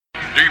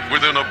Deep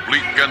within a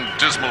bleak and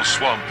dismal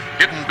swamp,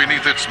 hidden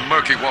beneath its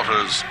murky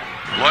waters,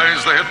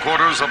 lies the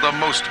headquarters of the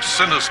most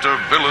sinister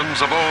villains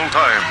of all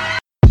time.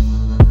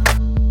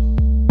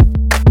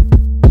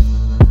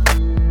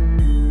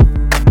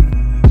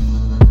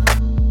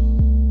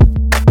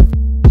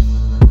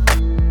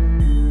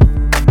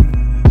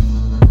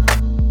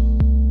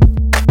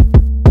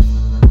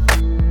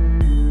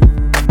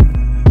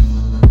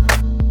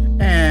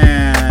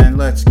 And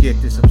let's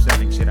get this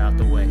upsetting shit out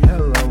the way.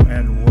 Hello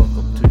and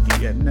welcome to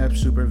the Inept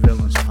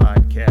Supervillains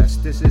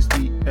Podcast. This is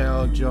the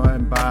L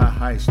joined by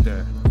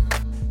Heister.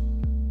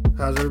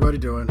 How's everybody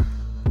doing?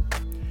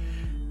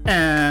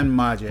 And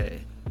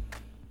Majay.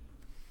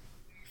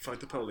 Fight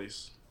the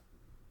police.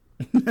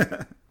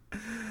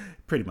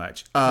 Pretty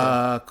much.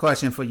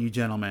 Question for you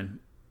gentlemen.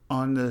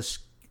 On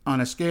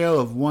a scale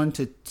of 1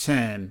 to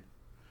 10,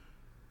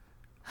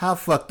 how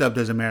fucked up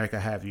does America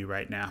have you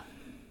right now?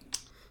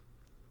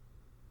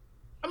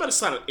 I'm at a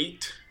solid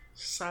 8.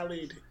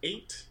 Solid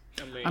 8.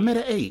 I'm at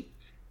an 8.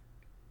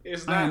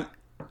 It's not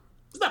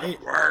the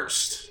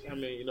worst. I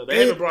mean, they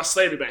haven't brought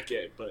slavery back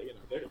yet, but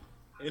they're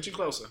inching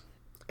closer.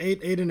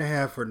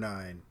 8.5 or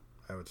 9,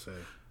 I would say.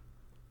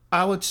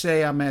 I would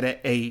say I'm at an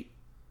 8.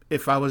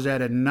 If I was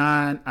at a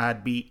 9,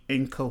 I'd be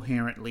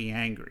incoherently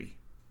angry.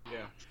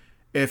 Yeah.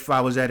 If I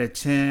was at a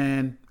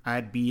 10,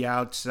 I'd be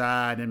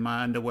outside in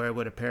my underwear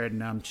with a pair of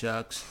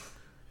nunchucks,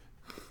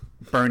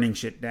 burning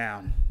shit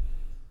down.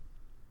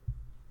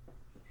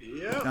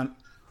 Yeah.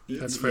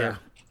 That's fair. Yeah.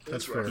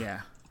 That's fair.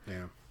 Yeah.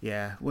 Yeah.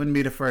 Yeah. Wouldn't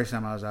be the first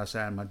time I was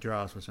outside in my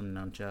drawers with some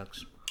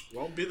nunchucks.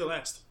 Won't be the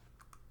last.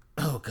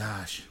 Oh,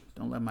 gosh.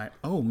 Don't let my...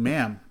 Oh,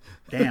 ma'am.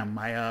 Damn,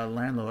 my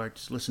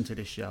landlords listen to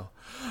this show.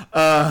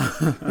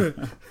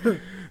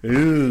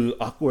 Ooh,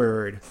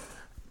 awkward.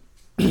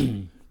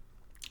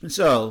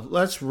 So,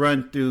 let's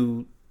run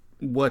through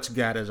what's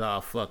got us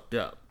all fucked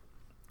up.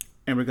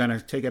 And we're going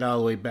to take it all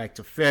the way back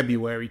to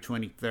February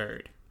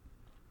 23rd.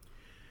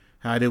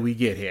 How did we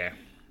get here?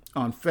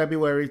 On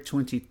February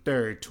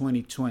 23rd,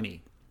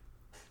 2020,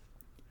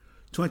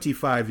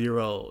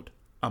 25-year-old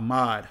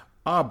Ahmaud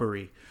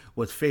Arbery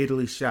was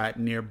fatally shot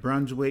near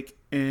Brunswick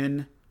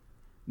in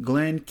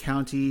Glenn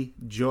County,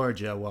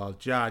 Georgia, while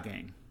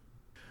jogging.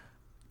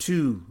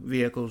 2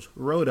 vehicles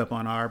rode up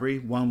on Arbery.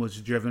 One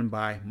was driven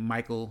by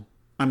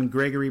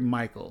Gregory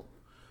Michael.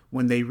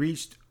 When they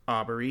reached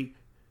Arbery,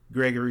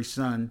 Gregory's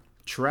son,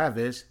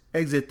 Travis,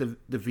 exited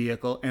the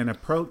vehicle and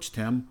approached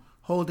him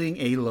holding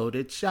a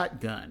loaded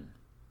shotgun.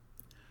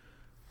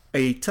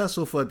 A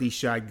tussle for the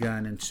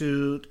shotgun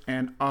ensued,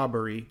 and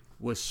Arbery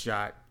was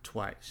shot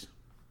twice.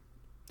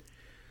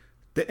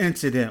 The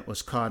incident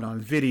was caught on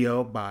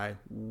video by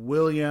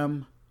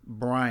William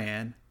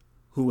Bryan,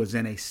 who was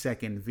in a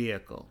second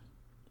vehicle.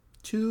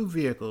 2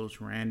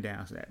 vehicles ran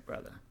down to that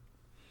brother.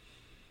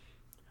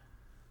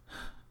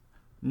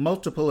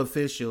 Multiple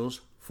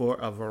officials, for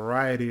a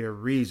variety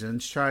of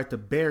reasons, tried to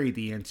bury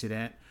the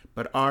incident,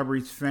 but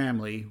Arbery's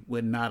family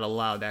would not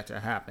allow that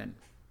to happen.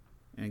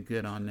 And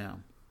good on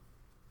them.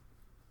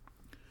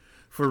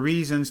 For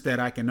reasons that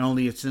I can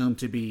only assume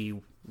to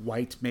be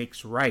white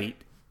makes right,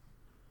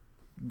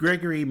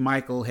 Gregory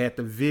Michael had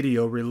the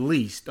video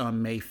released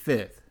on May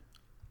 5th.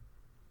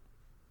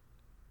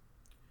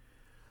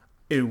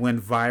 It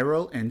went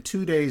viral, and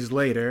 2 days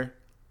later,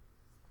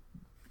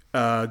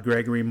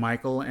 Gregory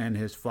Michael and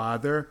his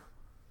father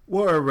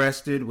were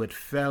arrested with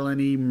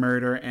felony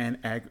murder and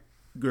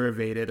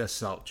aggravated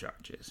assault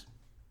charges.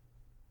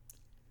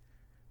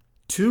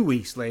 2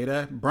 weeks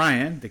later,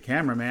 Brian, the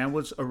cameraman,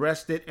 was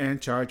arrested and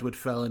charged with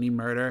felony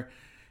murder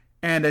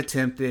and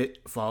attempted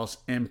false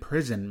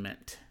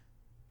imprisonment.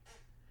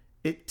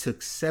 It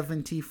took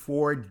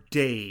 74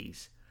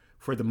 days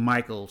for the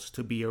Michaels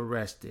to be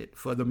arrested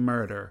for the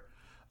murder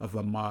of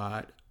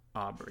Ahmaud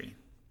Arbery.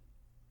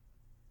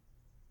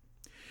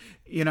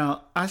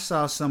 I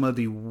saw some of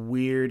the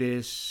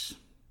weirdest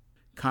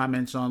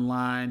comments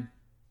online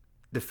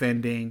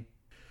defending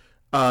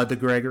the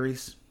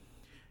Gregorys.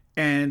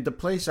 And the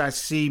place I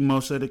see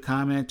most of the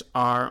comments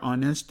are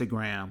on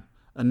Instagram.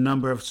 A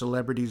number of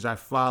celebrities I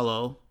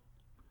follow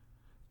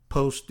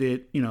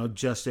posted,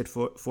 justice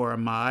for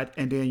Ahmaud.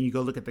 And then you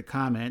go look at the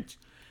comments,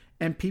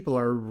 and people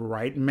are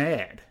right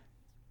mad.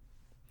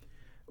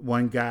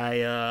 One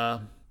guy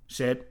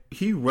said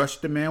he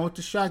rushed the man with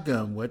the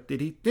shotgun. What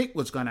did he think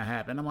was going to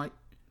happen? I'm like,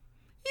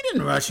 he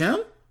didn't rush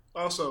him.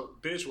 Also,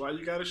 bitch, why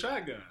you got a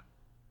shotgun?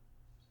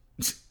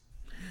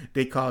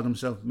 They called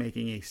themselves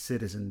making a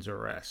citizen's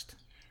arrest.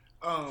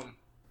 I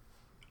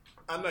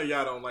know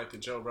y'all don't like the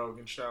Joe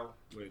Rogan show,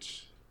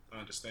 which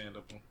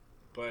understandable.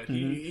 But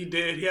he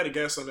had a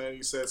guest on there and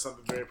he said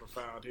something very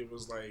profound. He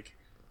was like,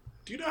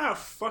 do you know how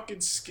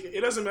fucking scary,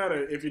 it doesn't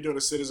matter if you're doing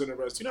a citizen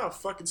arrest, do you know how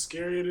fucking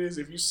scary it is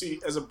if you see,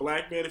 as a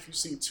black man, if you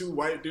see 2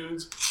 white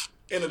dudes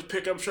in a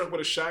pickup truck with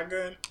a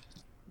shotgun?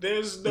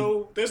 There's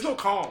no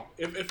calm.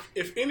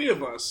 If any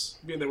of us,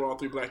 being there were all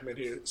 3 black men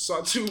here, saw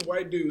 2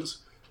 white dudes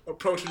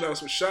approaching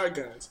us with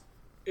shotguns,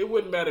 it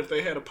wouldn't matter if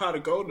they had a pot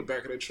of gold in the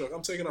back of their truck.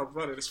 I'm taking off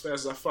running as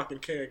fast as I fucking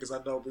can because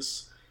I know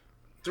this,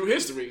 through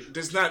history,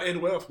 does not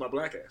end well for my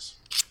black ass.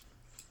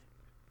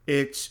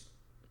 It's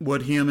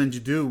what humans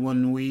do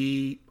when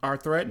we are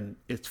threatened.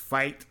 It's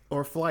fight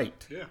or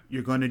flight. Yeah.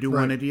 You're going to do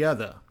one or the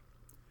other.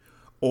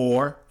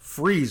 Or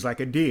freeze like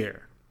a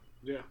deer.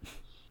 Yeah.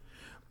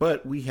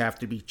 But we have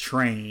to be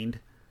trained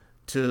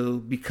to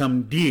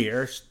become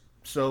deer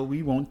so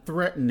we won't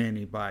threaten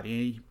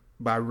anybody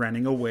by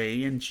running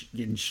away and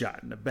getting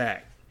shot in the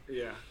back.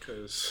 Yeah,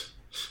 because...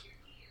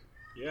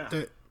 Yeah.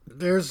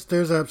 There's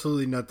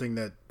absolutely nothing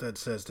that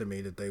says to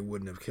me that they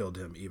wouldn't have killed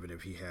him even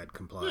if he had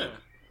complied.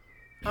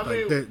 Yeah. I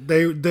Like,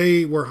 mean...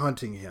 they were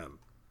hunting him.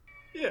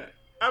 Yeah.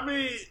 I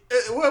mean,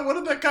 what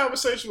if that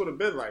conversation would have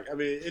been like? I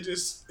mean, it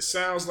just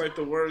sounds like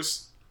the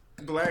worst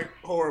black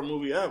horror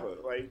movie ever.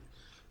 Like,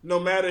 no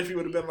matter if you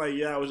would have been like,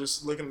 yeah, I was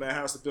just looking at that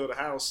house to build a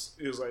house,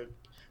 it was like,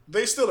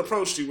 they still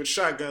approached you with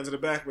shotguns in the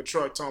back of a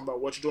truck talking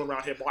about what you're doing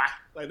around here, boy.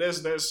 Like,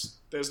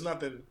 there's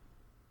nothing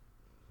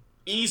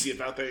easy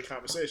about that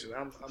conversation.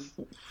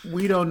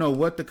 We don't know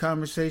what the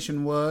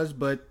conversation was,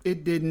 but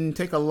it didn't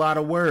take a lot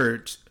of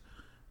words.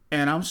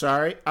 And I'm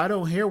sorry, I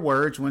don't hear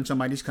words when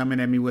somebody's coming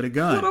at me with a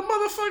gun. With a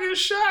motherfucking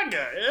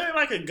shotgun. It ain't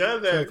like a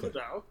gun that, you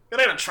know, it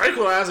ain't a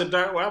tranquilizer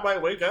dart where I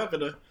might wake up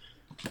in an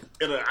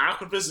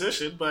awkward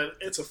position, but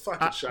it's a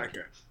fucking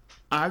shotgun.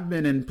 I've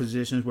been in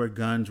positions where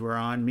guns were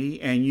on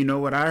me, and you know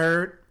what I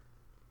heard?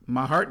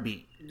 My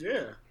heartbeat.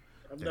 Yeah.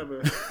 I've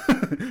never...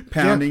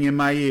 Pounding in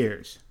my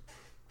ears.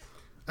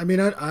 I mean,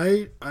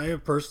 I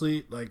have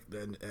personally, like,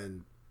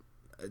 and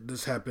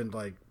this happened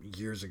like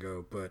years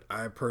ago, but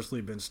I have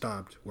personally been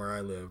stopped where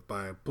I live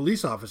by a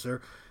police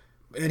officer,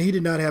 and he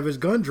did not have his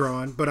gun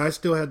drawn, but I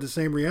still had the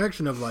same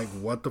reaction of like,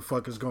 what the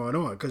fuck is going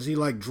on? Because he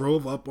like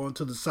drove up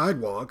onto the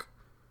sidewalk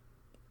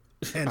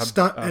and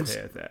stopped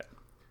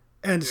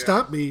and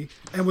stopped me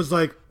and was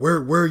like, where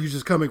are you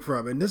just coming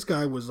from? And this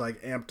guy was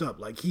like amped up,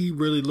 like he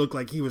really looked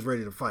like he was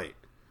ready to fight.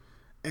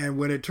 And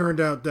when it turned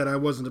out that I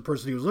wasn't the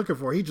person he was looking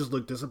for, he just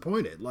looked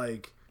disappointed.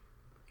 Like,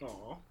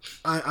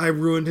 I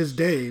ruined his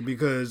day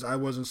because I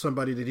wasn't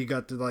somebody that he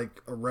got to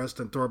like arrest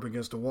and throw up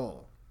against a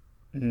wall.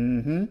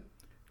 Mm-hmm.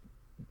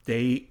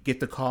 They get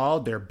the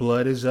call, their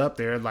blood is up,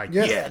 they're like,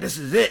 yeah, this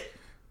is it.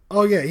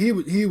 Oh yeah,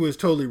 he was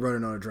totally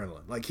running on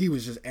adrenaline. Like he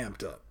was just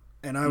amped up.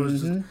 And I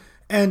was just,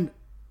 and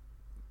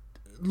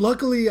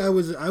luckily I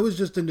was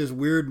just in this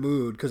weird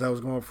mood because I was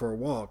going for a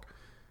walk.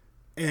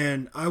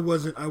 And I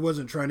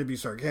wasn't trying to be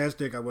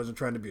sarcastic. I wasn't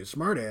trying to be a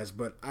smartass,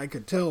 but I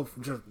could tell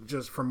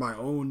just from my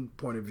own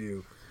point of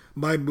view,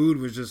 my mood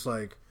was just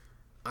like,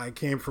 I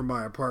came from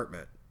my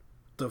apartment.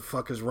 The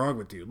fuck is wrong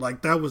with you?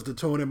 Like that was the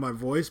tone in my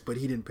voice, but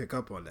he didn't pick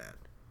up on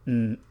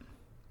that.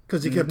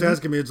 Because he kept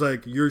asking me, it's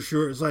like, you're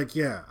sure? It's like,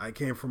 yeah, I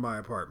came from my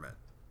apartment.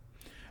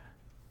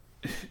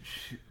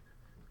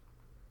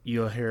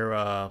 You'll hear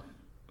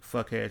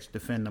fuckheads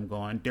defend them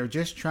going, they're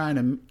just trying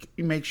to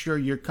make sure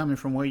you're coming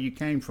from where you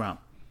came from.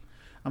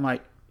 I'm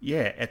like,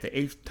 yeah, at the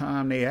 8th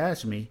time they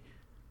asked me,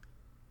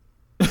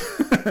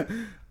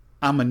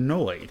 I'm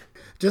annoyed.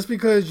 Just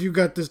because you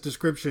got this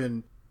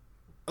description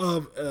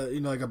of,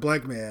 like a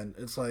black man,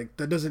 it's like,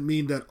 that doesn't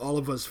mean that all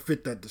of us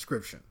fit that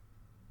description.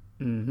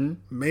 Mm-hmm.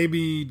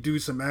 Maybe do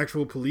some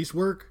actual police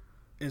work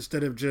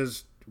instead of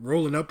just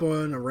rolling up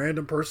on a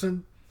random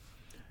person.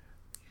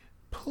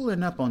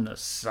 Pulling up on the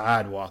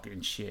sidewalk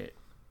and shit.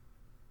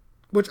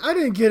 Which I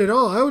didn't get at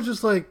all. I was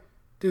just like,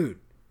 dude,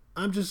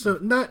 I'm just so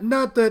not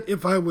that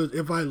if I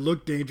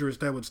looked dangerous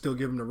that would still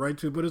give him the right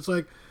to, but it's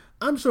like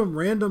I'm some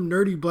random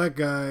nerdy black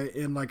guy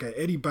in like a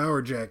Eddie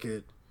Bauer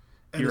jacket.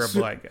 And You're a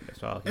black guy,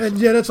 that's all. And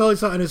yeah, that's all he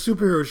saw in a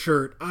superhero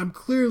shirt. I'm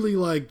clearly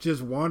like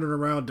just wandering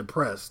around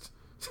depressed.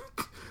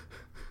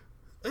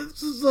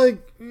 It's just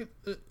like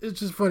it's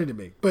just funny to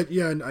me. But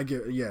yeah,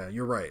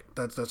 you're right.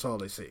 That's all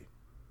they see.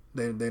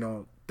 They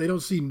don't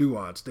see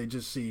nuance. They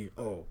just see,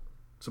 oh,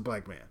 it's a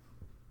black man.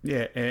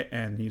 Yeah,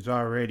 and he's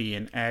already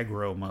in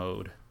aggro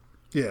mode.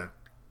 Yeah.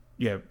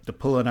 Yeah, the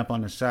pulling up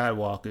on the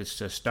sidewalk is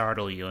to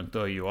startle you and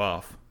throw you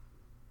off.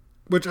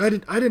 Which I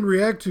didn't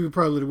react to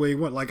probably the way he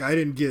went. Like I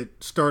didn't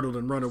get startled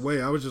and run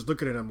away. I was just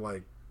looking at him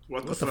like,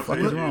 what the fuck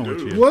is wrong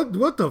with you?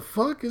 What the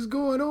fuck is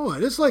going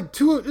on? It's like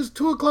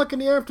 2:00 in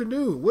the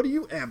afternoon. What are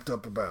you amped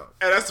up about?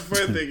 And that's the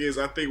funny thing is,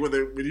 I think when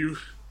you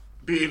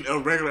being a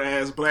regular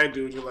ass black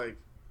dude, you're like,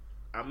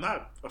 I'm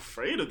not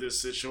afraid of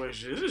this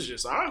situation. This is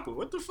just awkward.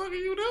 What the fuck are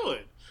you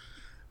doing?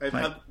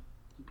 And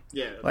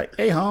like,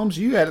 hey Holmes,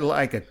 you had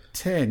like a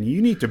 10.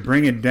 You need to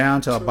bring it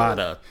down to about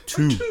a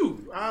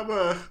 2. I'm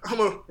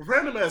a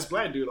random ass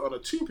black dude on a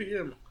 2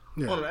 p.m.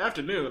 on an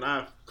afternoon.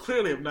 I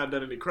clearly have not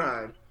done any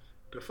crime.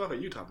 The fuck are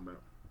you talking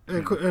about?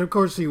 And of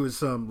course he was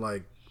some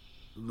like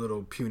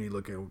little puny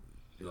looking,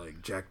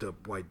 like jacked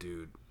up white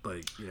dude,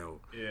 like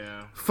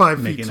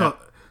 5 feet tall,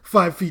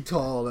 5 feet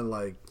tall, and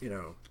like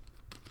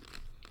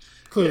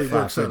clearly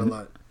works out a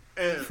lot.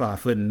 And 5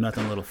 foot and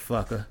nothing, little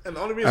fucker. And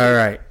the only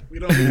reason we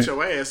don't beat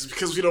your ass is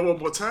because we don't want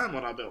more time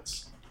on our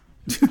belts.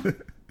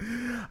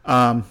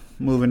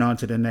 Moving on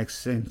to the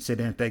next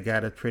incident that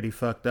got us pretty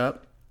fucked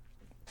up.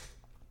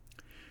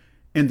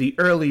 In the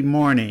early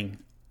morning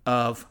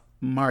of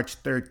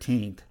March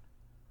 13th,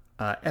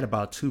 at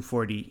about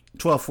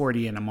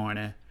 12:40 in the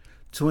morning,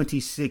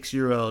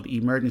 26-year-old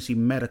emergency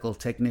medical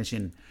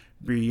technician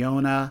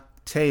Breonna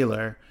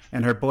Taylor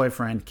and her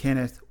boyfriend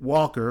Kenneth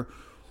Walker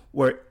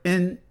were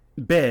in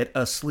bed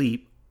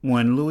asleep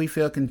when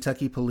Louisville,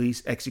 Kentucky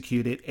police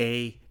executed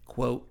a,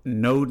 quote,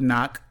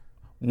 no-knock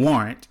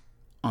warrant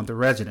on the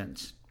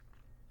residence,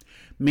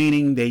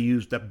 meaning they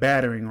used a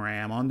battering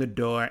ram on the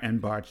door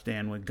and barged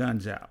in with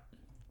guns out.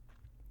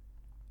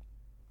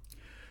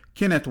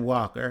 Kenneth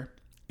Walker,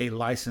 a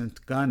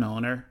licensed gun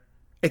owner,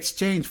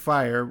 exchanged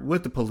fire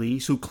with the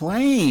police, who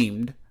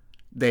claimed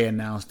they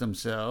announced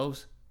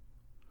themselves,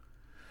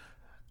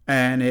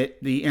 and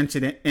the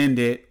incident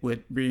ended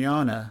with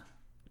Breonna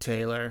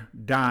Taylor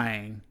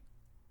dying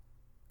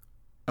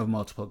of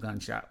multiple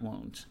gunshot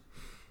wounds.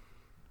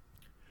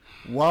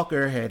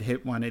 Walker had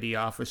hit one of the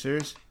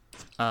officers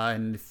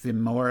in the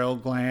femoral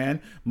gland.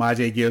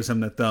 Majay gives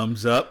him the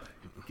thumbs up.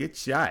 Get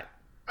shot.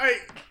 Hey,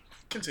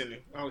 continue.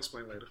 I'll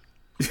explain later.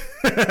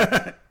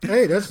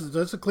 Hey,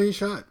 that's a clean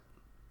shot.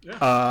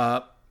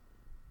 Yeah.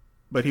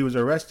 But he was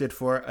arrested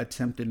for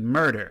attempted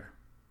murder.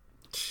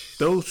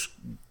 Those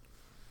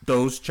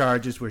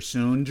charges were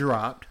soon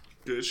dropped.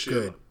 Good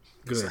shit.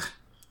 Good.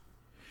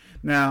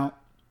 Now,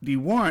 the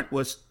warrant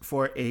was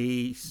for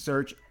a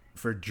search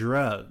for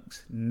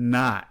drugs,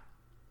 not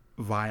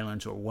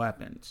violence or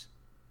weapons.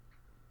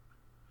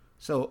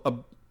 So a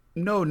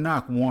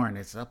no-knock warrant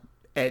is up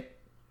at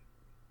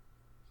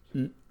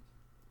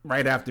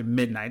right after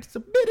midnight. It's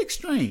a bit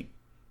extreme.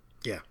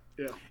 Yeah.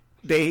 Yeah.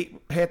 They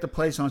had the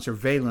place on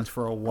surveillance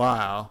for a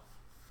while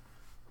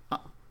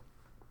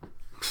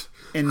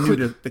and knew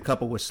the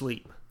couple was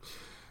asleep.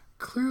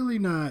 Clearly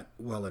not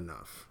well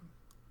enough.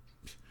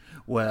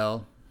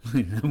 Well.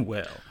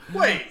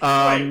 Wait,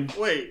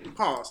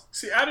 pause.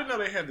 See, I didn't know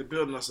they had the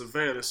building on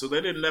surveillance, so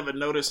they didn't ever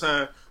notice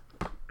her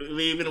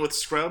leaving with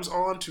scrubs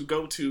on to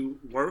go to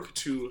work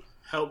to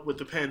help with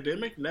the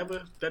pandemic.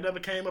 That never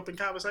came up in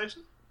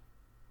conversation?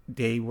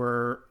 They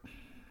were...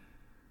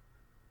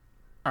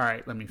 All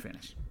right, let me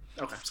finish.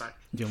 Okay, sorry.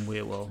 Then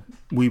we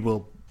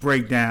will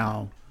break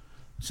down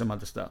some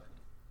other stuff.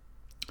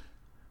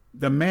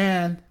 The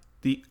man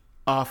the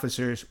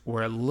officers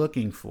were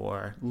looking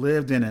for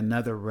lived in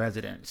another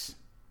residence.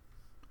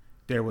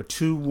 There were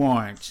 2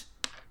 warrants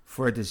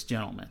for this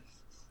gentleman.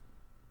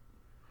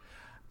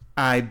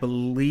 I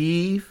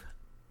believe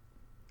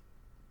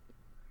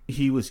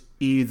he was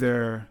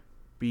either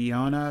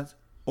Breonna's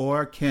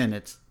or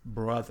Kenneth's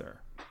brother.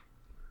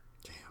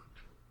 Damn.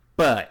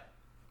 But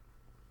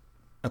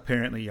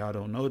apparently y'all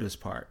don't know this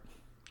part.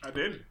 I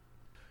didn't.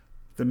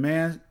 The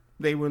man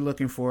they were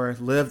looking for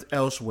lived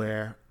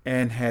elsewhere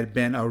and had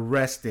been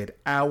arrested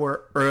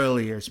hour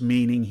earlier,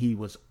 meaning he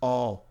was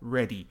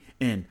already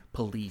in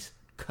police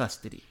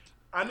custody.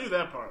 I knew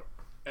that part.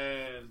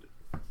 And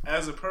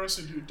as a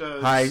person who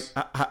does...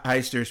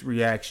 Heister's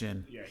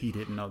reaction, Yeah, he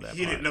didn't know that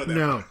He part. didn't know that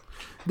No. part.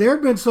 There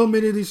have been so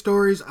many of these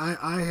stories.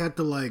 I had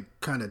to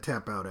kind of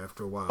tap out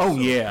after a while. Oh,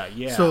 so,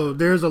 yeah. So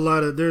there's a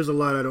lot I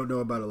don't know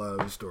about a lot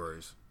of these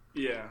stories.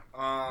 Yeah.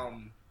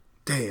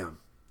 Damn.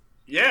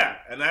 Yeah,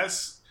 and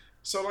that's...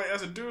 So,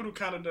 as a dude who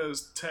kind of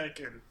does tech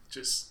and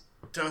just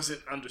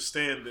doesn't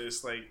understand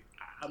this,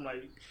 I'm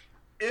like,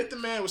 if the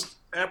man was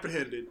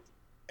apprehended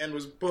and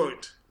was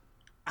booked,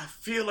 I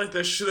feel like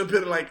there should have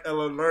been, an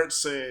alert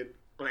saying,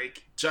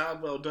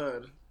 job well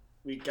done,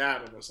 we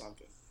got him or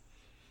something.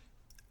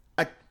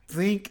 I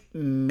think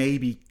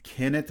maybe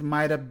Kenneth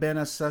might have been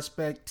a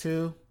suspect,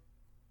 too.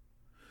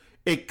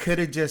 It could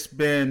have just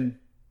been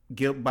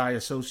guilt by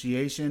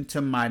association.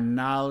 To my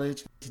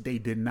knowledge, they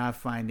did not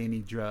find any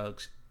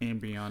drugs in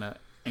Breonna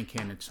and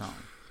Kenneth's home.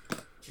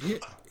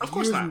 Of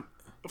course not.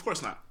 Of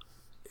course not.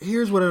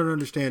 Here's what I don't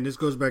understand. This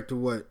goes back to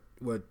what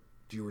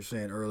you were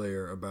saying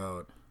earlier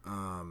about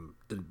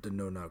the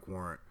no-knock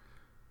warrant.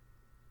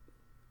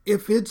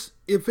 If it's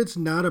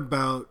not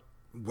about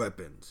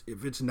weapons,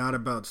 if it's not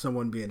about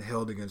someone being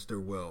held against their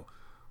will,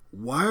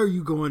 why are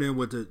you going in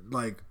with the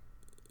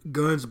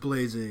guns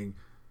blazing,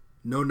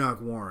 no-knock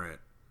warrant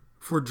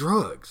for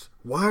drugs?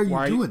 Why are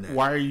you doing that?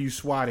 Why are you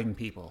swatting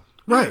people?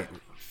 Right.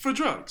 For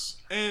drugs.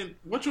 And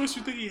what choice do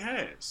you think he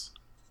has?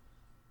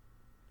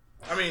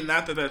 I mean,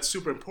 not that that's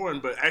super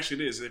important, but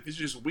actually it is. If it's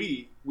just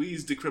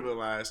weed's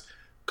decriminalized.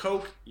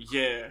 Coke,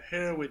 yeah.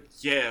 Heroin,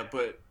 yeah.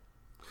 But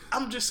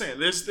I'm just saying,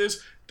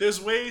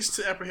 there's ways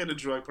to apprehend a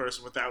drug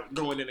person without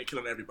going in and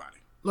killing everybody.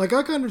 I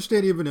can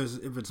understand even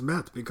if it's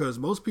meth, because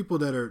most people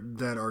that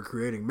are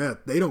creating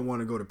meth, they don't want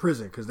to go to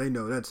prison because they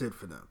know that's it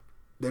for them.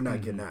 They're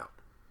not getting out.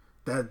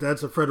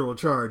 That's a federal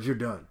charge. You're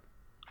done.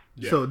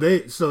 Yeah.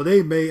 So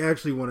they may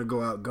actually want to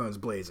go out guns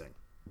blazing.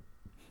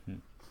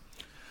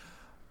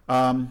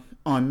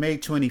 On May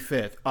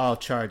 25th, all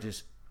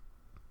charges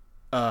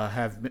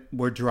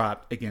were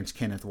dropped against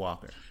Kenneth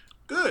Walker.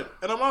 Good.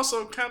 And I'm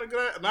also kind of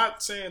glad,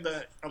 not saying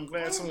that I'm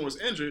glad someone was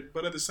injured,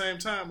 but at the same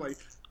time,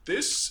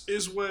 this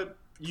is what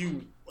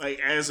you,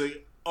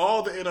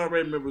 all the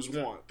NRA members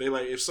want. They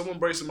if someone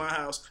breaks in my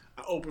house,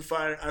 I open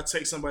fire. I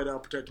take somebody down,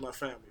 protect my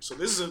family. So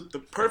this is the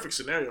perfect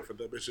scenario for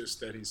them. It's just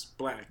that he's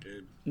black.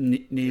 And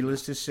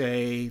Needless to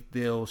say,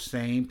 those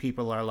same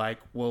people are like,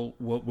 well,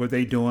 what were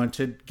they doing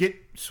to get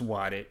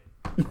swatted?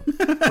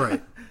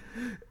 Right.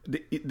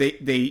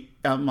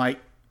 I'm like,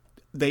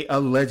 they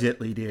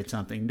allegedly did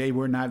something. They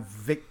were not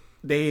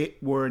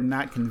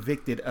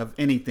convicted of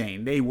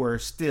anything. They were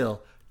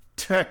still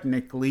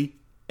technically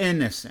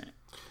innocent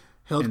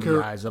in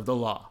the eyes of the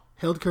law.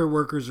 Healthcare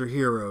workers are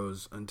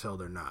heroes until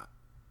they're not.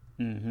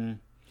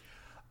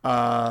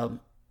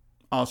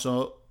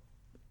 Also,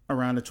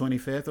 around the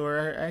 25th,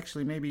 or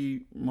actually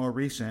maybe more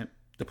recent,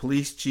 the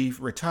police chief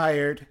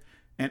retired,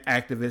 and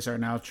activists are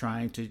now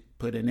trying to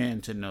put an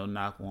end to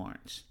no-knock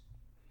warrants.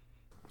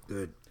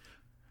 Good.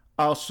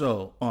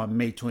 Also, on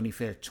May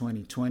 25th,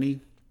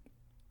 2020,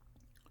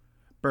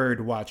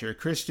 bird watcher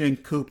Christian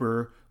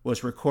Cooper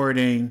was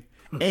recording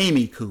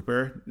Amy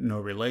Cooper, no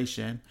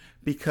relation,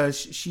 because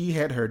she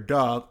had her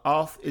dog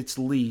off its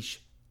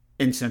leash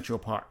in Central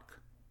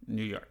Park,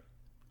 New York.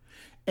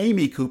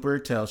 Amy Cooper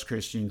tells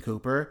Christian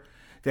Cooper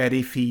that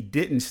if he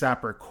didn't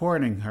stop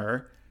recording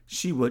her,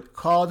 she would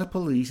call the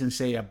police and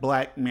say a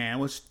black man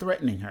was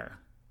threatening her.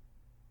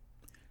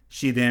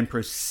 She then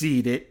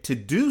proceeded to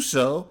do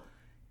so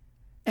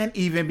and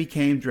even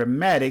became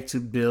dramatic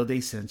to build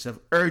a sense of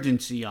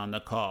urgency on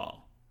the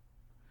call.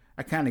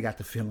 I kind of got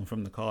the feeling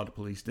from the call the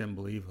police didn't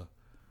believe her.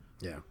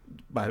 Yeah.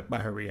 By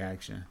her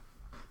reaction.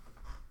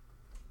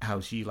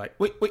 How she like,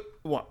 wait,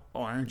 what?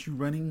 Why aren't you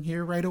running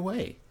here right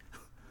away?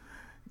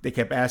 They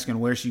kept asking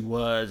where she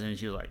was, and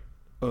she was like,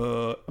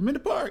 I'm in the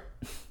park.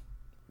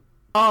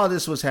 All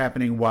this was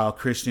happening while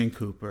Christian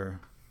Cooper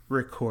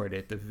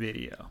recorded the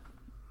video.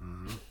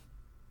 Mm-hmm.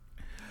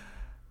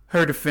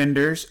 Her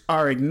defenders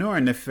are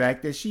ignoring the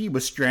fact that she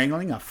was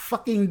strangling a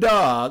fucking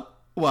dog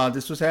while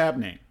this was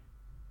happening.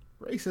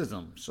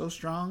 Racism so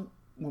strong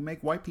will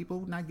make white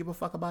people not give a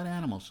fuck about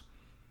animals.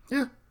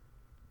 Yeah.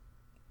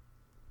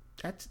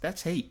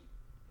 That's hate.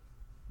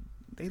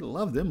 They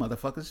love them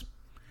motherfuckers.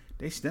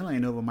 They still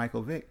ain't over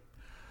Michael Vick.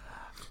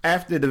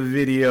 After the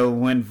video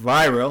went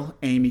viral,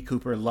 Amy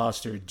Cooper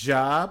lost her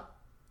job,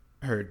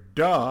 her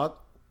dog,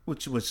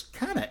 which was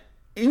kind of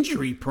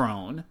injury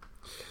prone.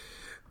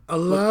 A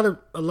lot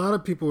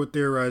of people were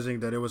theorizing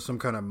that it was some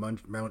kind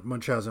of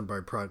Munchausen by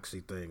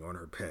proxy thing on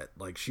her pet,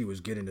 like she was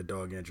getting the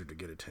dog injured to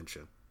get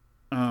attention.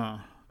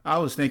 I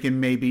was thinking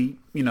maybe,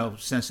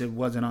 since it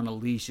wasn't on a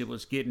leash, it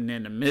was getting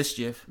into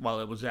mischief while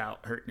it was out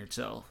hurting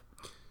itself.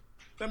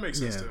 That makes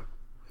sense too.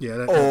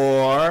 Yeah.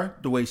 Or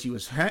the way she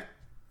was.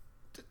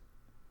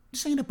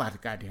 This ain't about the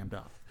goddamn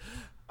dog.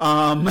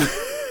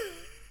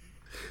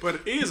 But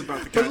it is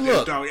about the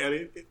goddamn dog,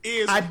 Eddie. It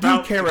is. I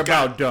do care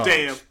about dogs.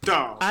 Damn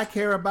dog. I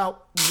care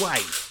about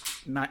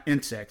life, not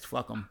insects.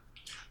 Fuck them.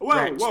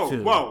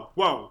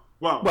 Whoa.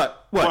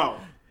 What? Whoa.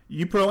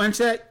 You pro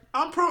insect?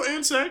 I'm pro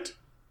insect.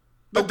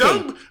 The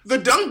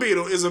dung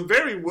beetle is a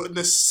very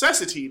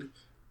necessitated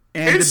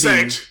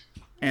insect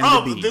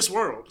of this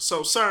world.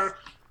 So, sir,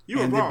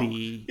 you are wrong.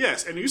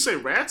 Yes, and you say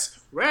rats.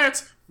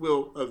 Rats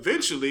will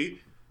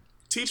eventually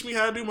teach me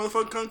how to do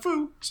motherfucking kung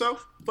fu. So,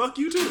 fuck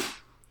you too.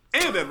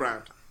 And that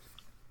rhymed.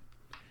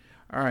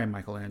 All right,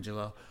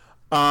 Michelangelo.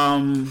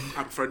 I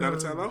prefer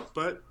Donatello,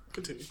 but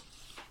continue.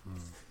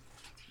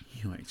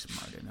 You ain't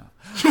smart enough.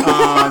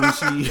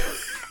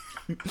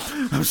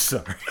 I'm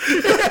sorry.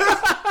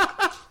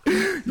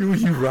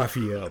 You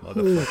Raphael,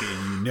 motherfucker,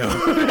 and you know.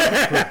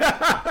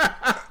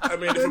 I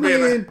mean,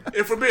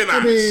 if we're being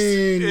honest,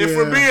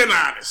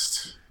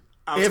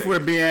 if we're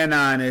being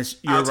honest,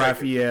 you're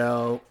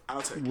Raphael.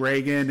 I'll take it.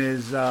 Reagan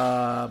is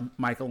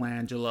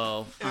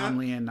Michelangelo. Yeah. I'm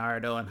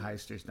Leonardo, and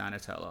Heister's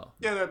Donatello.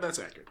 Yeah, that's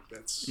accurate.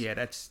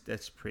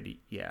 That's pretty.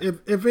 Yeah.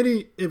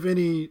 If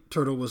any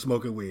turtle was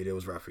smoking weed, it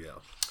was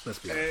Raphael. Let's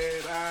be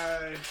honest. And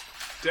I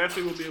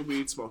definitely would be a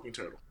weed smoking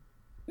turtle.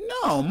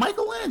 No,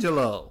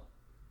 Michelangelo.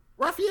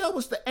 Raphael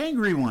was the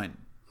angry one.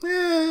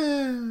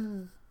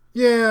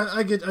 Yeah,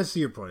 I see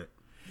your point.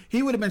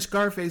 He would have been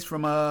Scarface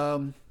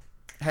from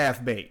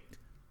Half Baked.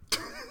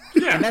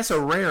 Yeah, and that's a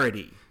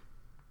rarity.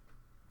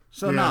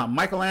 So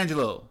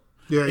Michelangelo.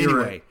 Yeah,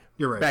 anyway,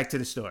 you're right. Back to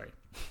the story.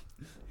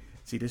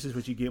 See, this is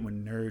what you get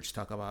when nerds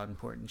talk about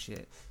important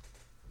shit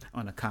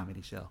on a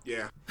comedy show.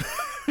 Yeah.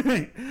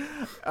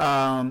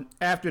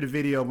 After the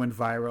video went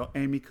viral,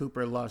 Amy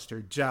Cooper lost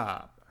her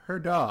job, her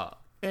dog,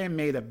 and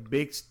made a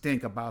big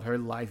stink about her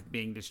life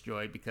being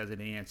destroyed because of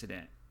the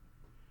incident.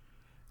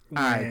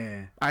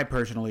 I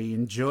personally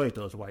enjoyed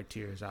those white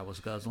tears I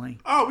was guzzling.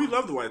 Oh, we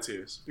love the white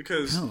tears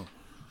because,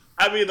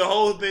 I mean, the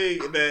whole thing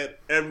that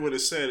everyone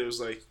has said, it was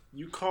like,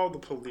 you called the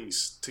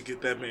police to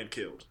get that man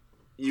killed.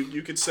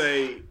 You could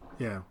say...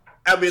 Yeah.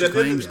 I mean, she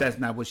claims that's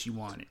not what she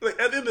wanted.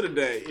 Like, at the end of the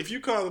day, if you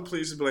call the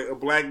police and be like, a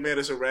black man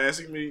is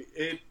harassing me,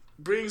 it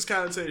brings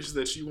connotations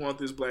that you want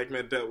this black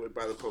man dealt with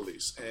by the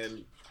police.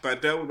 And by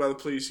dealt with by the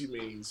police, he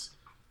means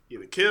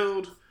either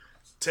killed,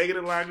 taken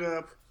in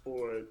lockup,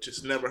 or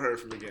just never heard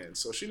from again.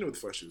 So she knew what the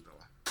fuck she was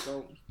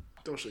doing.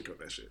 Don't sugarcoat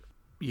that shit.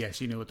 Yeah,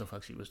 she knew what the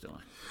fuck she was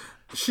doing.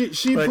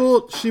 She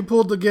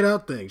pulled the Get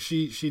Out thing.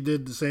 She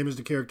did the same as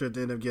the character at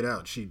the end of Get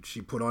Out. She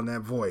put on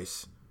that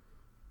voice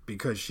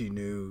because she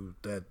knew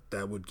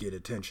that would get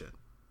attention.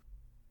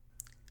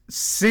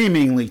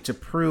 Seemingly to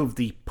prove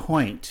the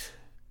point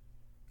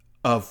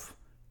of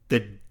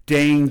the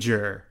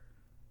danger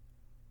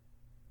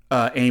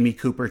Amy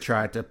Cooper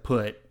tried to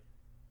put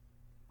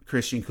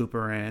Christian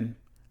Cooper in.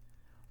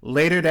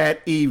 Later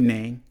that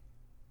evening,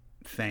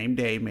 same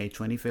day, May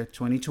 25th,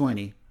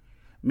 2020,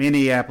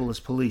 Minneapolis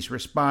police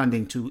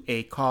responding to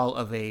a call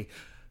of a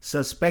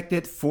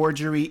suspected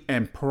forgery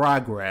in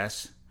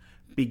progress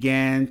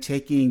began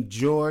taking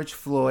George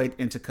Floyd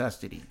into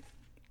custody.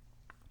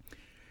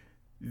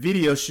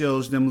 Video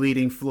shows them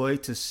leading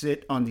Floyd to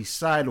sit on the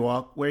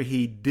sidewalk where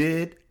he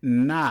did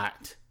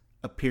not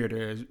appear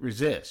to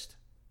resist.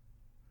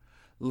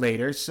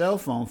 Later, cell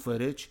phone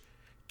footage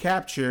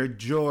captured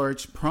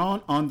George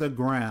prone on the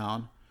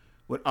ground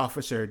with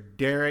Officer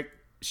Derek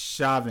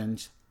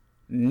Chauvin's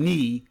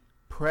knee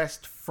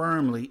pressed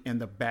firmly in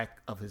the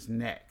back of his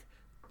neck.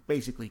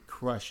 Basically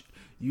crushed.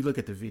 You look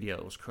at the video,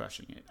 it was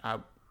crushing it.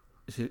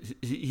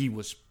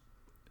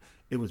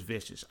 It was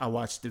vicious. I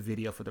watched the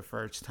video for the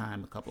first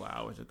time a couple of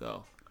hours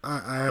ago.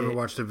 I haven't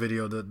watched the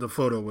video. The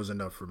photo was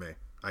enough for me.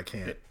 I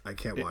can't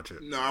watch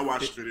it. No, I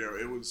watched the video.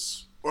 It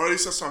was, or at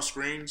least I saw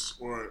screens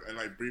or and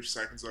like brief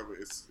seconds of it.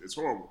 It's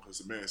horrible because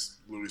the man's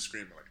literally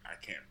screaming like, "I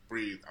can't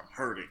breathe. I'm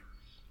hurting.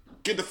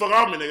 Get the fuck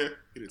off me, nigga."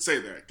 He didn't say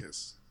that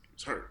because he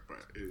was hurt, but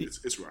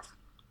it's rough.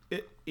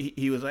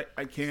 He was like,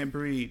 "I can't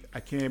breathe. I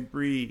can't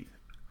breathe."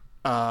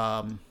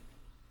 Cell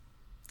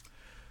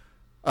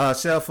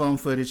phone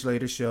footage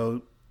later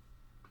showed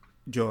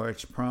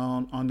George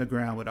prone on the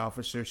ground with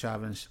Officer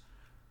Chauvin's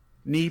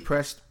knee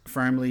pressed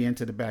firmly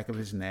into the back of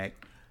his neck.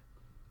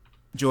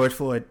 George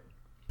Floyd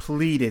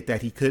pleaded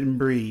that he couldn't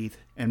breathe,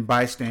 and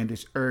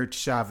bystanders urged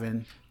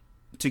Chauvin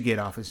to get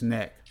off his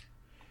neck.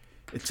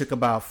 It took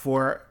about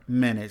 4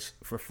 minutes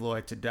for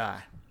Floyd to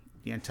die.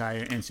 The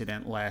entire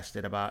incident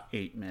lasted about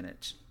 8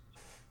 minutes.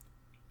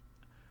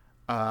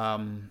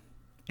 An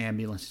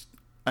ambulance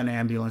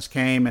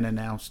came and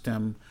announced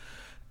him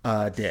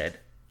dead.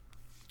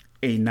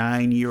 A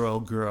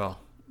 9-year-old girl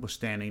was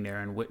standing there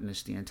and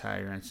witnessed the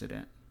entire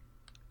incident.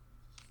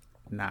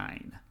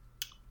 9.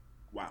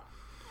 Wow.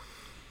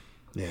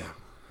 Yeah.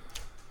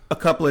 A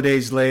couple of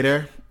days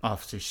later,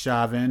 Officer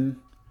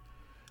Chauvin,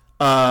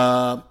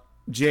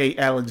 J.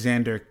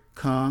 Alexander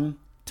Kung,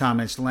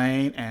 Thomas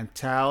Lane, and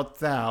Tao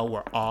Thao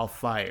were all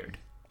fired.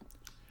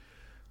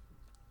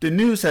 The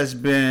news has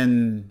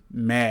been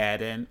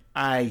mad, and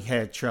I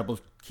had trouble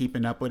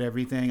keeping up with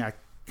everything. I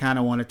kind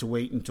of wanted to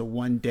wait until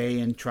one day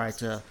and try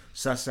to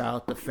suss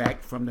out the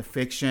fact from the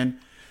fiction.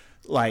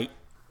 Like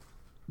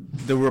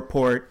the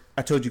report,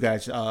 I told you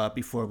guys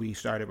before we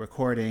started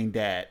recording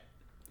that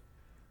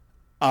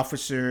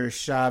Officer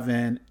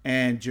Chauvin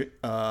and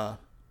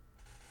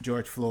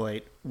George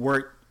Floyd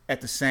worked at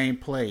the same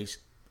place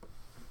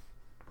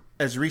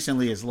as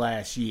recently as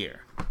last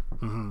year.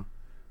 Mm-hmm.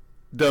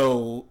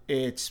 Though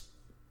it's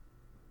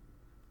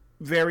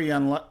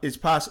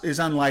it's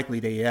unlikely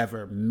they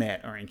ever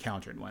met or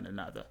encountered one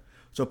another.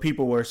 So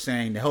people were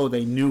saying that,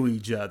 they knew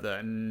each other,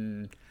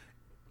 and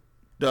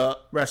the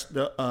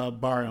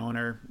bar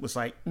owner was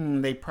like,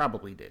 they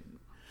probably didn't.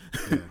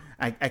 Yeah.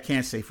 I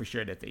can't say for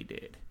sure that they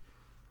did.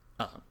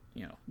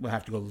 We'll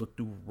have to go look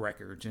through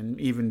records, and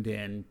even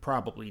then,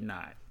 probably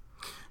not.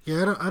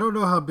 Yeah, I don't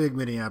know how big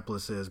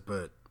Minneapolis is,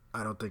 but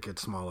I don't think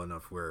it's small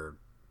enough where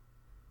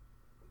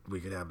we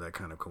could have that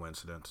kind of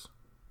coincidence.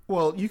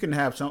 Well, you can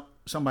have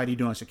somebody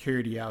doing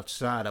security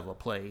outside of a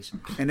place,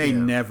 and they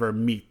never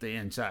meet the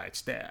inside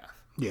staff.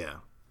 Yeah.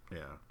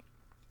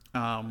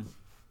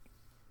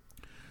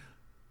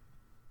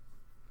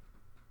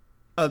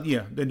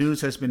 The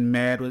news has been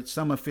mad with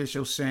some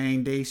officials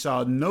saying they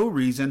saw no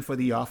reason for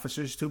the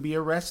officers to be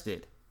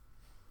arrested.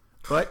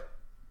 But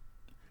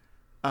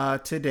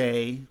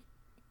today,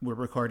 we're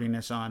recording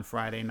this on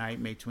Friday night,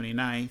 May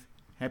 29th.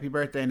 Happy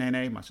birthday,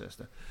 Nene, my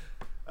sister.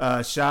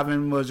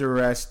 Chauvin was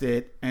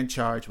arrested and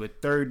charged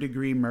with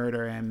third-degree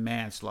murder and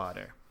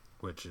manslaughter.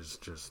 Which is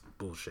just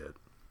bullshit.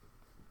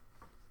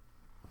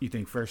 You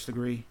think first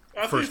degree?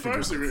 I think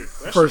first degree.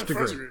 First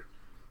degree.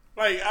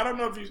 Like, I don't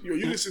know if you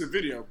didn't see the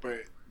video,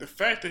 but the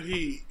fact that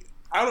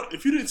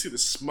if you didn't see the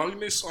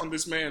smugness on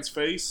this man's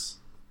face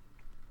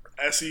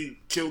as he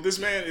killed this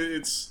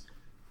man,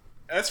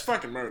 that's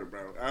fucking murder,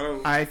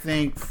 bro. I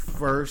think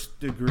first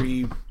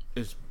degree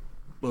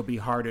will be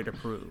harder to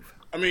prove.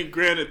 I mean,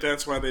 granted,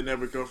 that's why they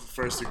never go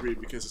for first degree,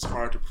 because it's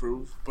hard to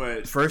prove.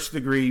 But first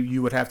degree,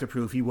 you would have to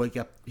prove he woke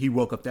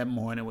up that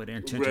morning with the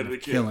intention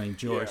of killing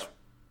George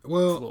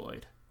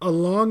Floyd.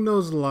 Along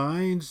those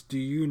lines, do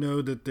you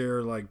know that there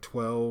are like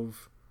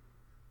 12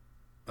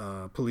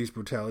 police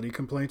brutality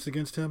complaints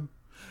against him?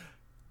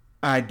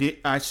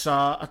 I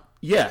saw.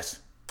 Yes.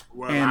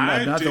 Well, and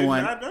I another did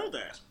one, not know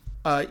that.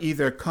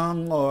 Either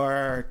Kung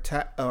or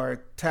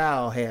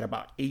Tao had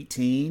about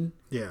 18.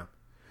 Yeah.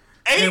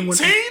 18, nigga?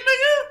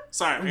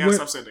 Sorry, I gotta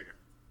stop saying nigga.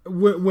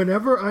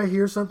 Whenever I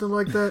hear something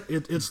like that,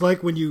 it's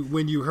like when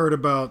you heard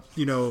about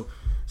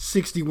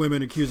 60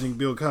 women accusing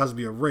Bill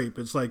Cosby of rape.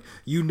 It's like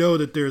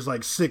that there's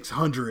like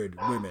 600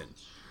 women.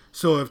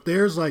 So if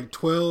there's like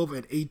 12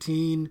 and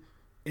 18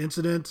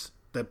 incidents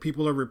that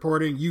people are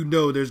reporting,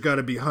 there's got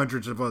to be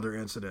hundreds of other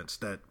incidents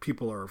that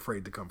people are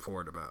afraid to come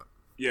forward about.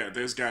 Yeah,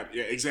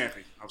 exactly.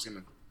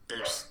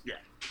 Yeah.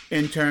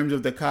 In terms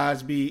of the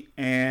Cosby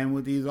and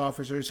with these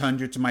officers,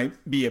 hundreds might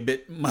be a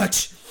bit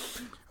much.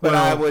 But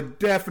I would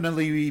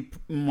definitely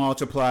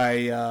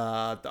multiply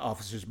the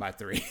officers by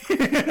 3.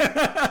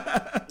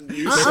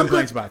 The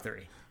complaints by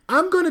 3.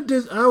 I'll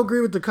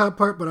agree with the cop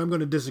part, but I'm going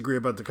to disagree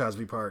about the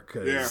Cosby part.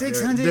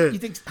 600? You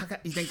think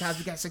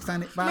Cosby got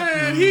 600?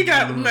 Man, he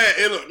got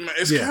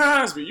it's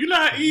Cosby. You know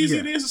how easy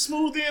it is to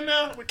smooth in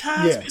now with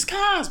Cosby. Yeah. It's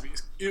Cosby.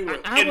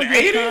 I would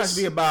give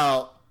Cosby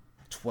about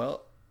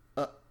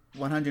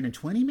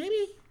 120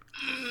 maybe.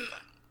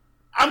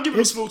 I'm giving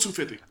him a smooth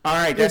 250. All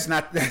right, that's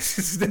back to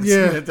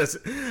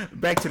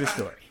the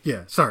story.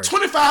 Yeah, sorry.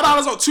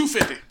 $25 on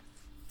 250.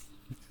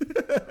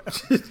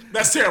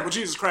 That's terrible.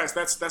 Jesus Christ,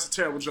 that's a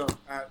terrible joke.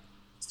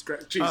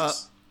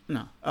 Jesus.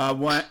 No.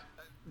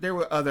 There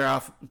were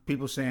other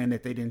people saying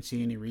that they didn't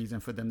see any reason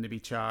for them to be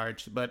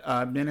charged, but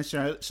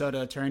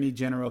Minnesota Attorney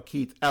General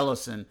Keith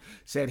Ellison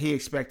said he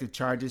expected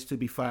charges to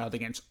be filed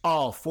against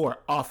all 4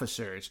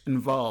 officers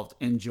involved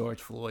in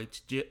George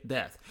Floyd's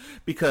death,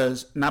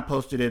 because not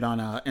posted it on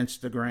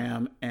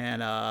Instagram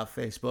and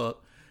Facebook,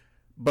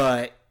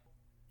 but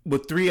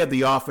with 3 of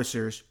the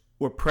officers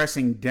were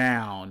pressing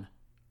down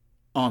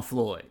on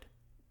Floyd,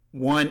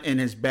 one in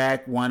his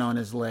back, one on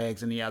his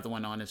legs, and the other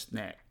one on his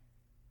neck.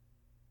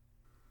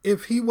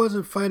 If he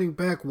wasn't fighting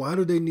back, why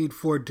do they need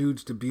 4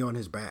 dudes to be on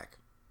his back?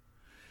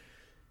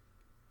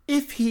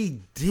 If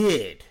he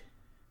did,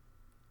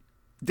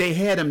 they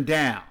had him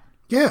down.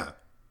 Yeah.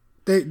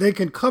 They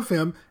can cuff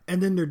him, and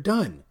then they're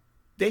done.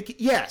 They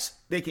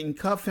can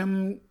cuff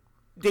him.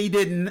 They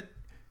didn't.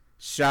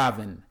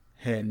 Chauvin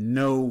had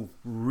no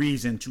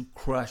reason to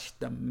crush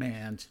the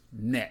man's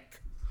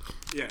neck.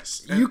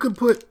 Yes. You can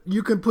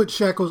put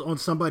shackles on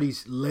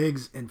somebody's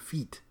legs and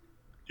feet.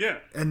 Yeah,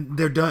 and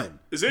they're done.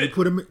 Is it? You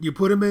put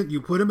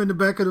them in the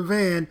back of the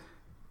van.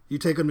 You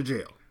take them to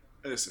jail.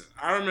 Listen,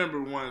 I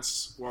remember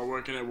once while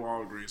working at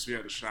Walgreens, we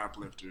had a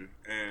shoplifter,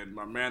 and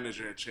my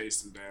manager had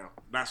chased him down.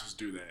 Not supposed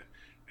to do that,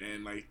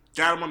 and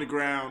got him on the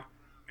ground,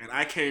 and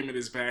I came in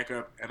his back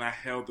up, and I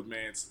held the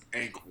man's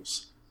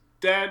ankles.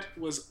 That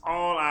was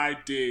all I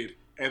did,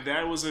 and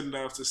that was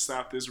enough to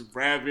stop this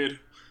rabid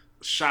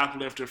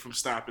shoplifter from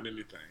stopping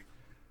anything.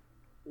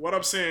 What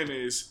I'm saying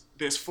is,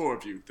 there's 4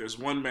 of you. There's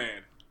 1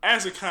 man.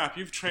 As a cop,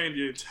 you've trained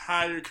your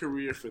entire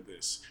career for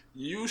this.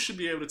 You should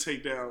be able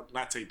to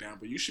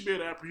but you should be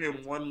able to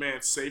apprehend 1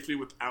 man safely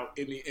without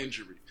any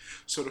injury.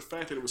 So the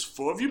fact that it was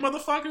 4 of you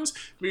motherfuckers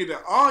means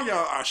that all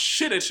y'all are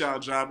shit at y'all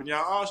job, and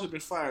y'all all should have been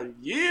fired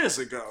years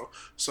ago.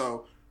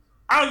 So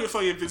I don't give a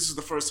fuck if this is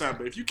the first time,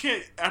 but if you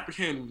can't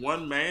apprehend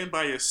 1 man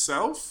by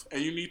yourself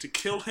and you need to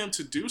kill him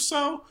to do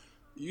so,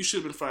 you should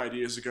have been fired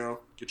years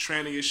ago. Your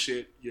training is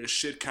shit. You're a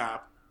shit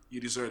cop.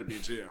 You deserve to be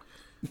in jail.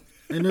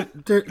 And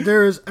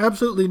there is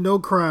absolutely no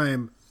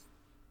crime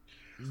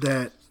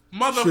that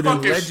should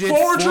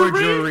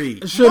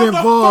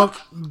involve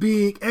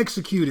being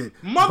executed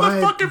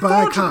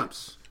by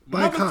cops.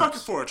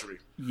 Forgery.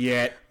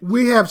 Yet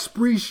we have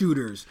spree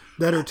shooters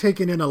that are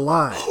taken in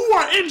alive. Who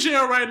are in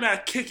jail right now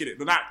kicking it?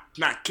 But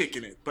not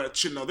kicking it,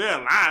 but they're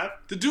alive.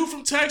 The dude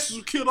from Texas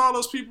who killed all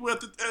those people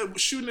at the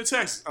shooting in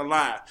Texas,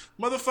 alive.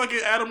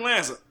 Motherfucking Adam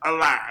Lanza,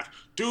 alive.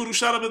 Dude who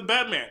shot up at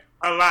Batman,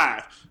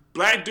 alive.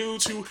 Black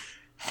dudes who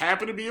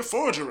happened to be a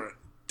forger,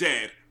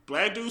 dead.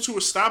 Black dudes who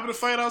were stopping a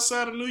fight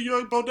outside of New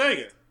York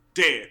bodega,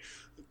 dead.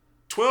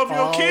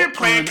 12-year-old kid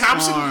playing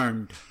cops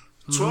and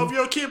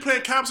 12-year-old kid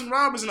playing cops and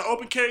robbers in an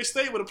open carry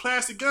state with a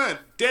plastic gun,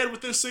 dead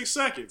within 6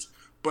 seconds.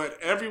 But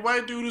every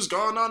white dude who's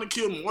gone on to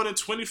kill more than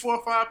 24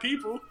 or 5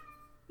 people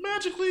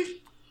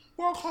magically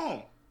walk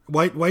home.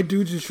 White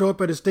dudes who show up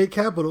at a state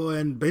capitol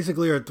and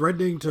basically are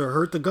threatening to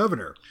hurt the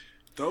governor.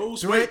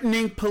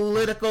 Threatening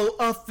political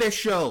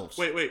officials.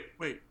 Wait.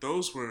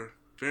 Those were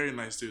very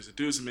nice dudes. The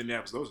dudes in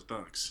Minneapolis, those are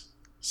thugs.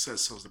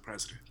 Says so's the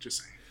president.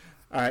 Just saying.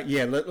 All right,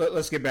 yeah,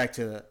 let's get back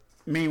to that.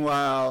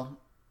 Meanwhile,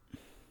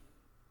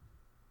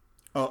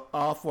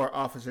 all 4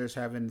 officers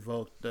have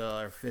invoked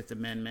their 5th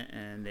Amendment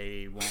and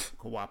they won't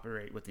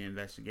cooperate with the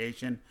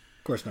investigation.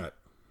 Of course not.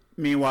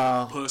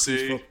 Meanwhile,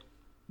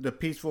 the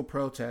peaceful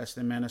protest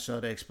in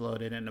Minnesota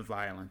exploded into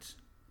violence.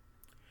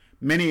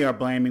 Many are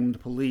blaming the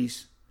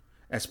police,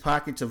 as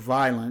pockets of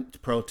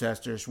violent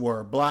protesters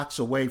were blocks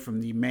away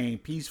from the main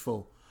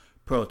peaceful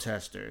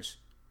protesters,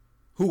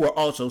 who were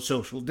also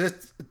social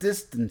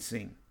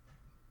distancing,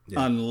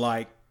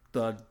 unlike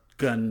the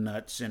gun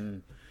nuts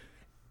in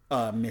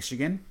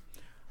Michigan.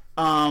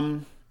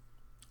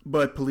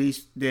 But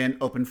police then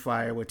opened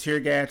fire with tear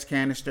gas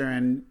canister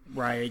and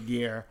riot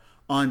gear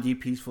on the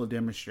peaceful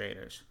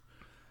demonstrators.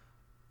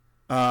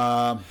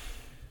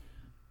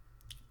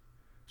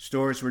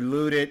 Stores were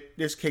looted.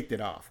 This kicked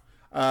it off.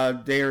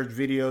 There's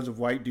videos of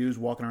white dudes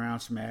walking around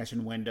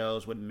smashing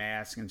windows with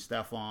masks and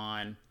stuff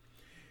on.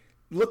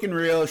 Looking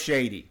real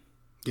shady.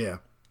 Yeah.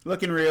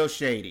 Looking real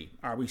shady.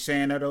 Are we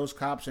saying that those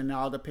cops and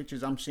all the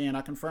pictures I'm seeing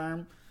I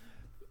confirm?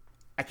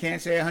 I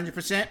can't say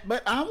 100%,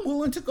 but I'm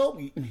willing to go.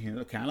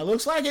 It kind of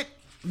looks like it.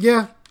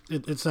 Yeah.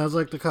 It sounds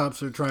like the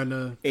cops are trying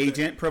to...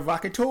 Agent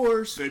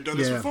provocateurs. They've done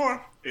this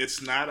before.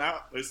 It's not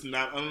out. It's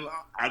not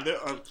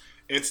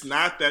it's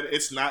not that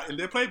it's not in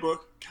their playbook.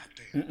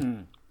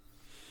 God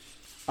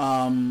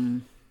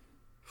damn.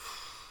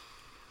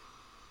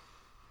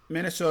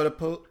 Minnesota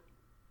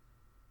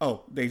I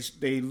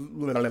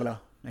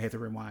had to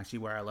rewind, see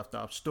where I left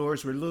off.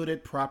 Stores were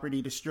looted,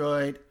 property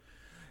destroyed,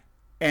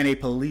 and a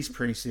police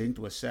precinct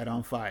was set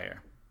on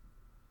fire.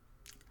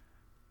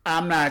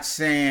 I'm not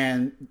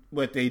saying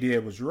what they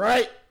did was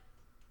right,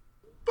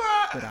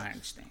 but I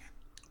understand.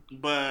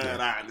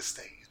 I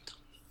understand.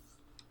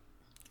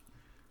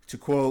 To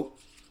quote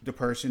the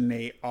person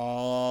they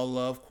all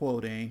love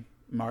quoting,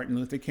 Martin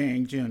Luther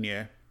King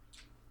Jr.,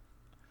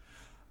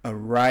 a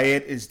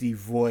riot is the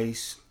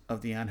voice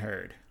of the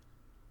unheard.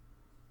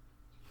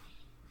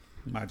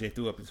 Majay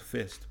threw up his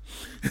fist.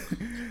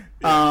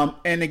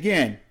 And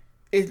again,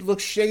 it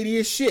looks shady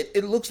as shit.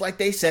 It looks like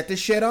they set this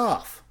shit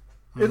off.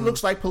 It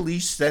looks like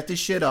police set this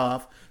shit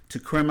off to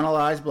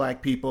criminalize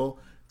black people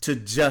to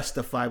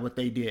justify what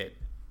they did.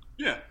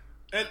 Yeah,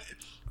 and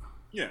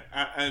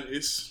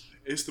it's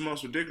the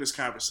most ridiculous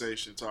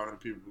conversation talking to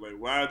people like,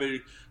 why are they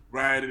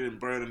rioting and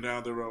burning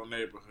down their own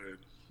neighborhood?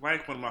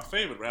 Like one of my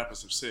favorite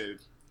rappers have said,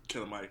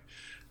 Killer Mike,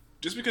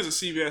 just because a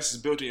CVS is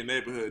built in your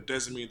neighborhood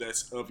doesn't mean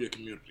that's of your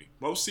community.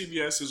 Most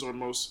CVSs or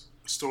most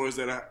stores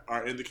that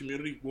are in the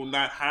community will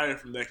not hire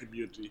from that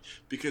community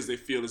because they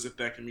feel as if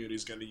that community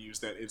is going to use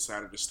that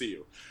insider to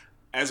steal.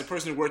 As a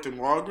person who worked in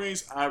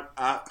Walgreens,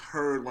 I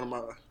heard one of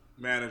my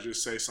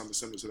managers say something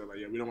similar to that. Like,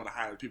 yeah, we don't want to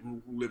hire people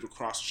who live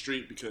across the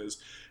street because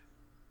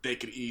they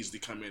could easily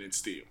come in and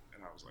steal.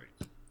 And I was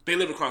like, they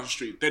live across the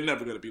street. They're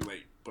never going to be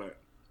late. But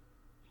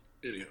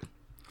anyhow.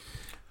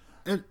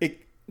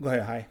 Go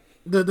ahead, hi.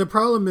 The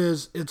problem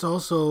is, it's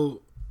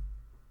also,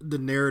 the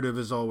narrative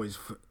is always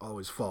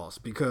false,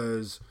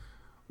 because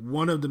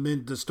one of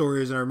the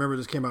stories, and I remember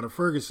this came out of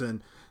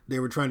Ferguson, they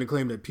were trying to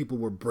claim that people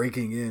were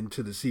breaking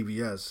into the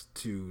CVS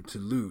to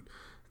loot.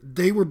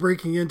 They were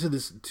breaking into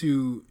this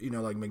to,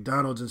 like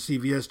McDonald's and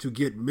CVS to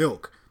get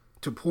milk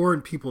to pour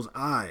in people's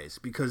eyes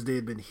because they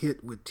had been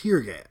hit with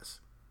tear gas.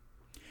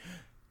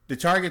 The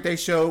Target they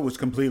showed was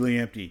completely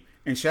empty.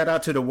 And shout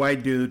out to the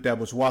white dude that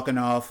was walking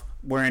off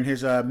wearing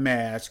his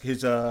mask,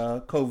 his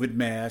COVID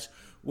mask,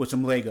 with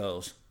some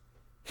Legos.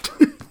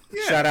 Yeah.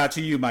 Shout out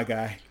to you, my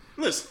guy.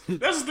 Listen,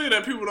 that's the thing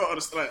that people don't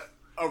understand.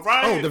 A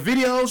riot. Oh, the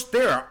videos,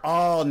 there are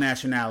all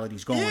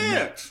nationalities going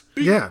nuts.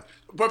 Yeah.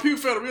 But people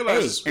fail to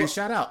realize. And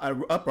shout out,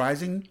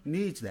 Uprising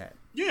needs that.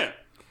 Yeah.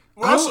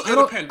 I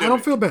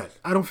don't feel bad.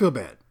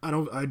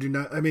 I do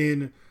not. I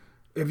mean,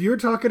 if you're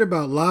talking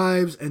about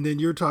lives and then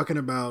you're talking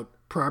about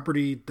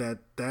property that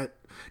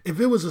if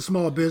it was a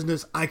small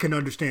business, I can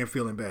understand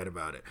feeling bad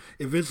about it.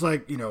 If it's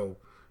like,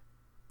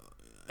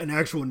 an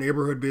actual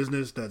neighborhood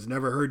business that's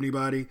never hurt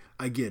anybody,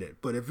 I get it.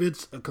 But if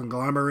it's a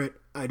conglomerate,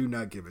 I do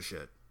not give a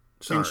shit.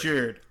 Sorry.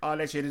 Insured. All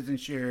that shit is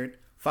insured.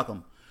 Fuck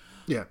them.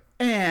 Yeah.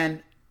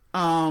 And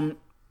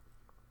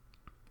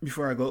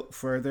before I go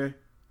further,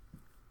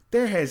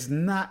 there has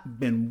not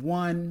been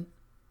one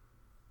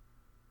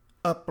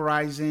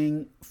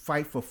uprising,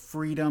 fight for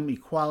freedom,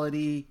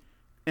 equality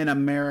in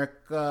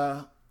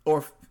America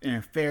or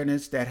in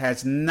fairness that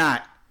has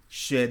not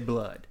shed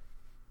blood.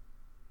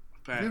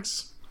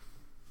 Facts.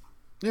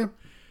 Yeah.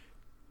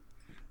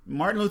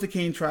 Martin Luther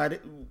King tried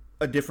it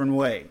a different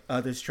way.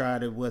 Others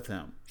tried it with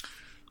him.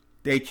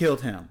 They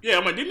killed him. Yeah,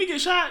 I'm like, didn't he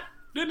get shot?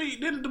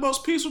 Didn't the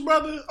most peaceful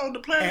brother on the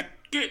planet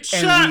get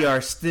shot? And we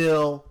are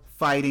still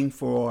fighting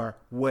for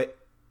what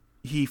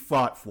he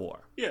fought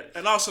for. Yeah,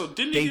 and also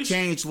they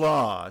changed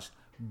laws,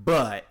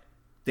 but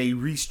they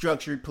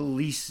restructured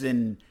police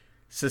and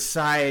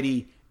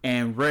society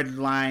and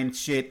redlined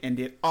shit and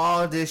did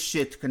all this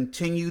shit to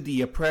continue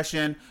the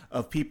oppression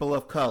of people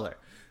of color.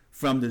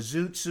 From the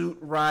Zoot Suit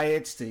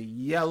riots to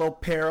Yellow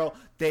Peril,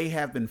 they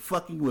have been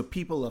fucking with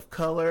people of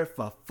color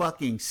for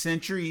fucking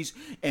centuries.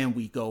 And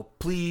we go,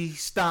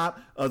 please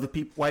stop. Other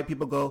people, white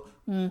people go,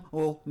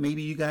 well,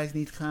 maybe you guys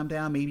need to calm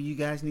down. Maybe you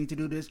guys need to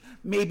do this.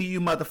 Maybe you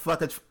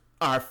motherfuckers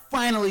are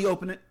finally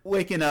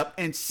waking up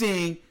and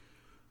seeing,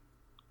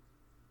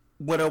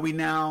 what are we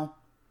now?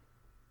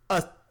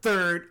 A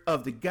third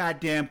of the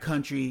goddamn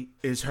country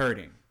is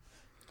hurting.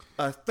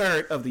 A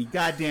third of the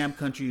goddamn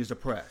country is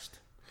oppressed.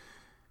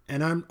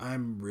 And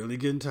I'm really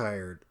getting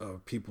tired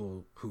of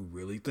people who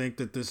really think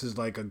that this is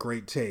like a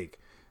great take,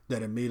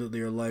 that immediately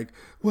are like,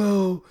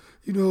 well,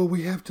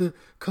 we have to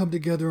come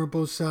together on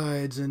both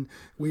sides and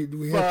we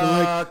have to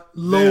like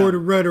lower the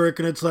rhetoric.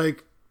 And it's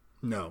like,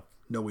 no,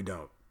 we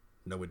don't.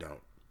 No, we don't.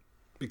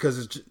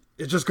 Because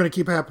it's just going to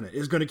keep happening.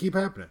 It's going to keep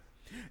happening.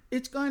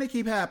 It's going to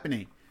keep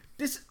happening.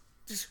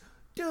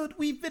 Dude,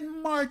 we've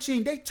been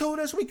marching. They told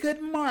us we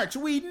couldn't march.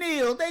 We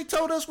kneel. They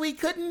told us we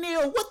couldn't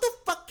kneel. What the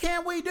fuck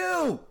can we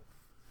do?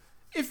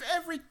 If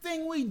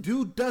everything we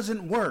do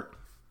doesn't work,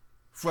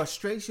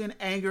 frustration,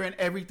 anger, and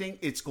everything,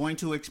 it's going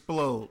to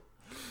explode.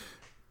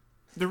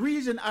 The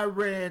reason I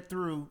read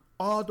through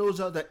all those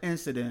other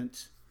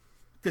incidents,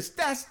 because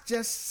that's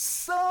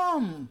just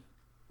some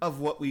of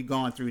what we've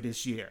gone through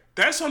this year.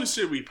 That's only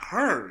shit we've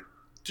heard.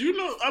 Do you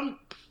know? I'm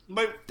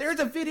like, There's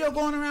a video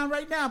going around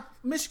right now.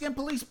 Michigan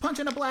police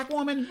punching a black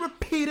woman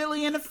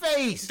repeatedly in the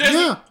face.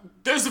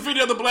 there's the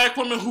video of the black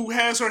woman who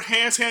has her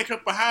hands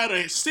handcuffed behind her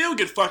and still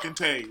get fucking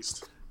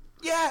tased.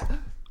 Yeah,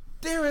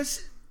 there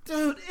is,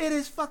 dude, it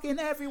is fucking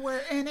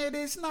everywhere and it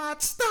is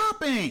not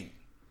stopping.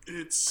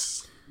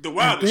 It's the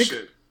wildest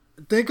shit.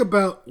 Think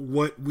about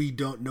what we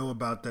don't know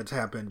about that's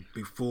happened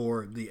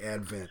before the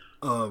advent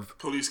of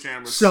Police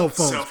cameras, cell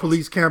phones,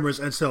 police cameras,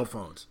 and cell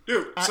phones.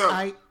 Dude, so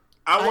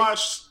I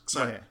watched.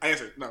 Go ahead. I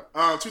answered no.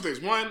 Two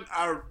things. One,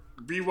 I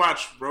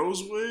rewatched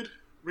Rosewood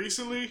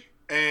recently,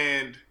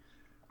 and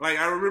like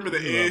I remember the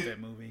end. Love that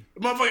movie.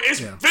 Motherfucker, it's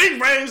Ving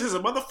Rhames is a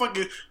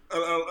motherfucking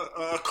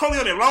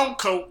Corleone long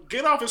coat.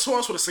 Get off his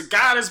horse with a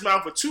cigar in his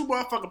mouth with 2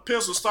 motherfucking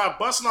pistols. Start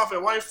busting off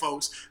at white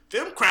folks.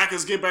 Them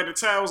crackers get back to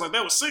town. I was like,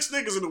 there was 6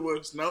 niggas in the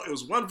woods. No, it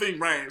was one Ving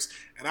Rhames,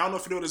 and I don't know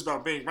if you know this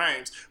about Ving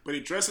Rhames, but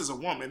he dressed as a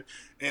woman,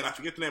 and I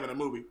forget the name of the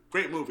movie.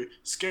 Great movie,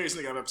 scariest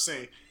nigga I've ever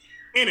seen.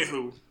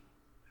 Anywho.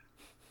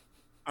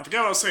 I forgot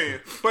what I was saying,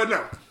 but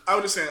no, I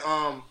was just saying.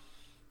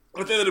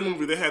 At the end of the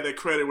movie, they had that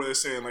credit where they're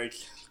saying like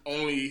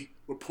only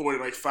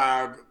reported like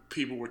 5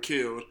 people were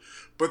killed,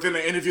 but then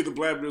they interviewed the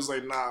black people. It was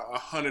like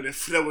 100. And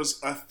there was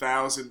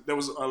 1,000. There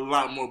was a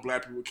lot more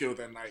black people killed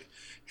that night.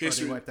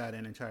 They wiped out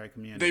an entire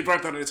community. They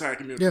wiped out an entire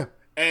community. Yeah,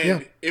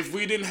 and if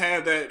we didn't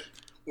have that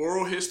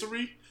oral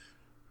history,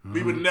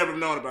 we would never have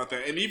known about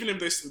that. And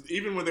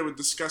even when they were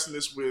discussing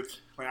this with,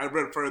 like, I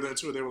read further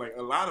into it, they were like,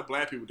 a lot of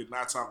black people did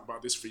not talk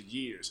about this for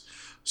years.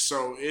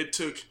 So it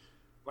took,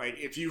 like,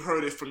 if you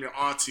heard it from your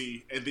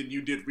auntie and then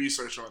you did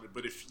research on it,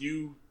 but if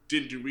you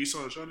didn't do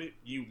research on it,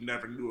 you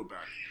never knew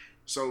about it.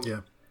 So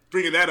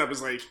bringing that up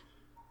is like,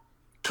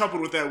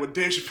 coupled with that, what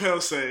Dave Chappelle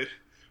said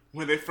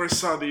when they first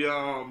saw the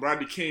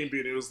Rodney King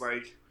beat, it was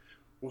like,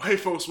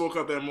 white folks woke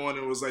up that morning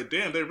and was like,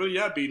 damn, they really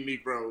are beating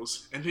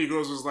Negroes. And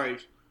Negroes was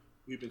like,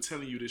 we've been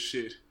telling you this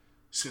shit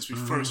since we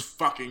first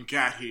fucking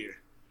got here.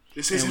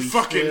 This isn't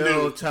fucking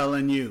new.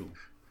 Telling you.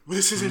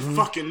 This isn't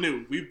fucking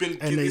new. We've been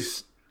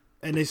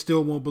and they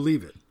still won't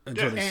believe it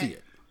until they see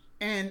it.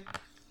 And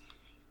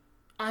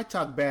I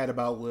talk bad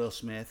about Will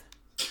Smith.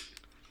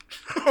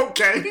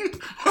 Okay.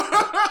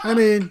 I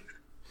mean,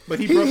 but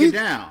he broke it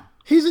down.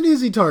 He's an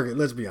easy target.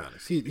 Let's be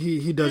honest.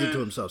 He does it to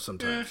himself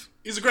sometimes.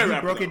 He's a great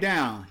rapper. He broke it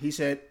down. He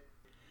said,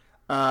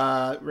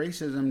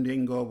 "Racism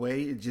didn't go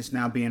away. It's just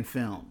now being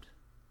filmed."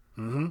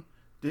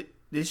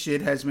 This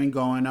shit has been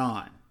going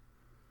on,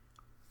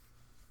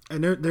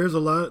 and there's a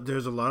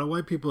lot of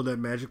white people that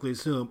magically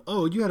assume,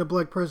 oh, you had a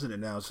black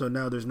president now, so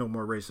now there's no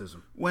more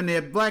racism. When the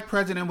black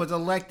president was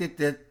elected,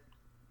 the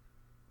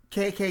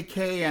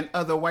KKK and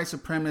other white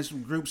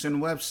supremacist groups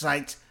and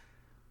websites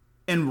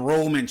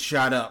enrollment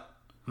shot up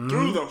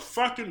through the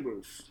fucking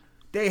roof.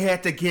 They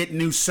had to get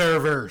new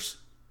servers.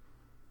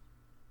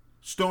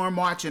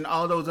 Stormwatch and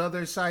all those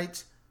other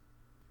sites.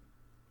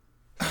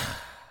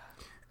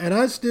 And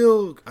I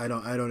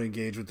don't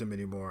engage with them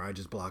anymore. I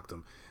just block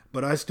them.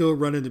 But I still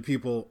run into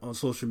people on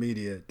social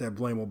media that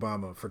blame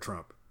Obama for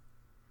Trump.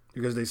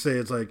 Because they say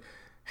it's like,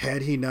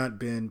 had he not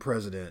been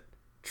president,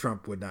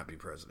 Trump would not be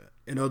president.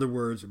 In other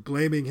words,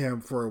 blaming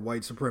him for a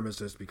white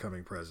supremacist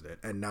becoming president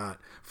and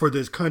not for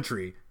this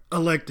country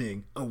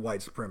electing a white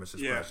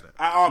supremacist president.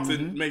 I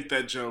often make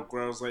that joke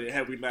where I was like,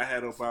 had we not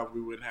had Obama,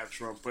 we wouldn't have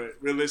Trump. But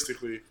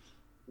realistically,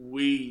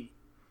 we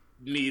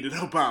needed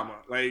Obama.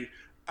 Like,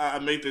 I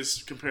make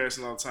this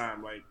comparison all the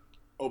time. Like,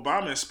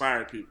 Obama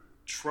inspired people.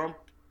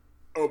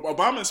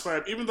 Obama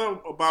inspired, even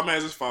though Obama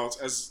has his faults,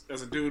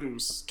 as a dude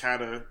who's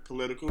kind of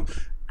political,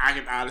 I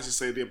can honestly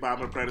say the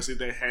Obama presidency,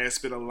 there has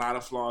been a lot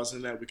of flaws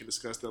in that. We can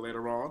discuss that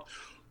later on.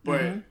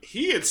 But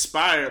he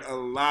inspired a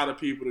lot of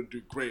people to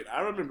do great.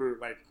 I remember,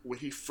 like, when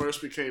he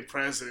first became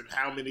president,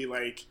 how many,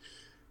 like,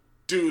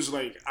 dudes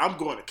like, I'm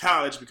going to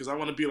college because I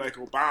want to be like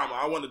Obama.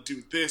 I want to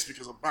do this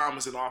because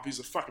Obama's in office.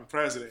 He's a fucking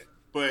president.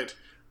 But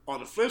on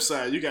the flip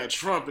side, you got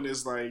Trump, and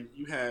it's like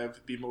you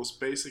have the most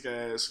basic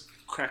ass,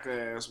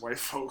 cracker ass white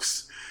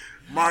folks.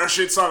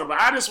 Martian talking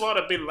about, I just want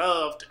to be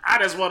loved. I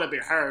just want to be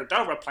heard.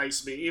 Don't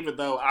replace me, even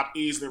though I'm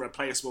easily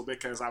replaceable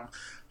because I'm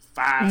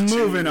 5'2".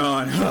 Moving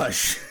on,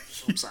 hush.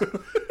 I'm sorry.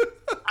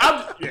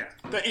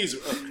 The easy.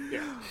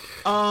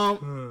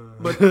 But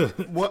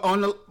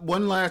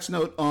one last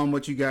note on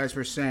what you guys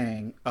were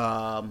saying.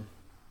 Chuck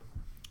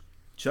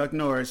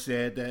Norris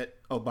said that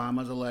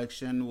Obama's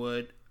election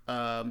would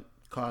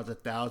cause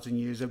 1,000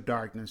 years of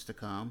darkness to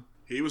come.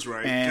 He was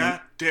right.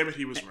 God damn it,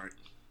 he was right.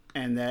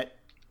 And that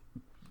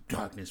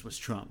darkness was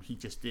Trump. He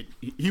just did.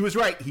 He was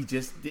right. He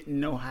just didn't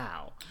know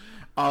how.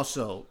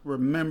 Also,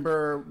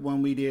 remember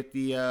when we did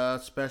the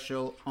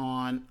special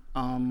on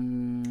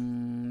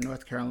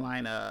North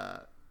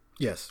Carolina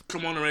Yes.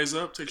 Come on and raise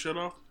up. Take shirt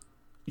off.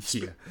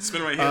 Yeah.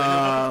 Spin right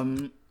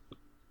here.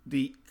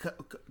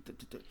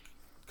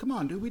 Come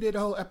on, dude. We did a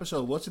whole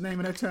episode. What's the name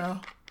of that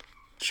town?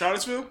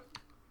 Charlottesville.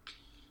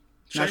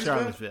 Not Shanksville?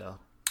 Charlottesville.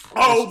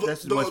 Oh,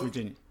 That's the West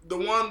Virginia. The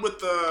one with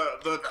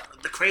the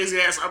crazy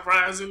ass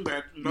uprising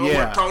that no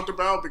Yeah. one talked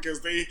about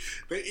because they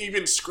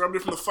even scrubbed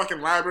it from the fucking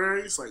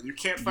libraries. Like, you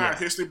can't find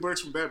history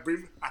books from that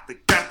brief. I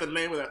forgot the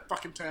name of that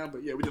fucking town,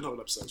 but yeah, we did a whole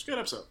episode. It's a good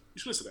episode.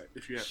 You should listen to that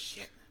if you have.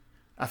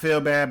 I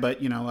feel bad,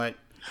 but you know what?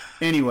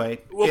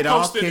 Anyway, We'll it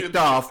all post it in kicked the-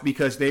 off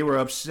because they were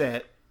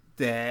upset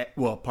that,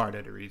 well, part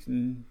of the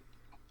reason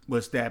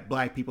was that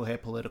black people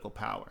had political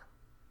power.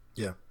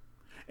 Yeah.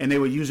 And they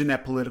were using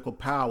that political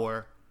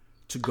power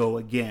to go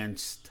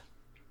against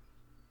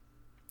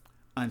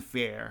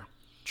unfair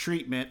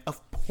treatment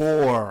of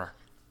poor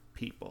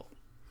people.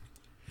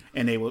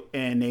 And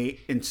they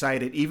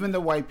incited even the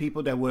white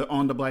people that were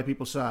on the black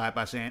people's side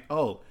by saying,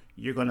 "Oh,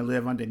 you're going to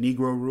live under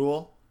Negro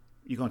rule?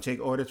 You're going to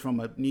take orders from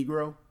a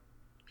Negro?"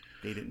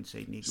 They didn't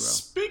say Negro.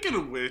 Speaking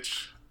of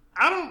which,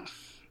 I don't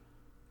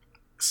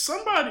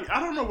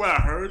know where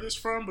I heard this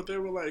from, but they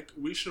were like,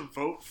 we should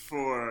vote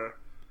for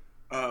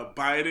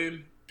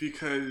Biden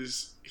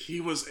because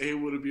he was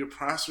able to be a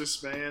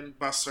prosperous man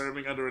by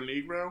serving under a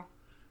Negro.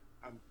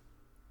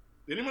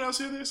 Did anyone else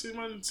hear this?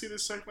 Anyone see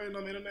this circulating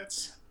on the internet?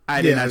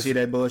 I did Yeah, not see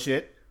that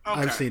bullshit. Okay.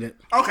 I've seen it.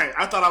 Okay,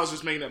 I thought I was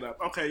just making that up.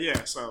 Okay,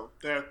 yeah, so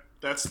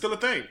that's still a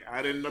thing.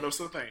 I didn't know that was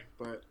still a thing,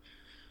 but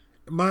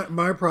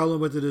My problem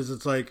with it is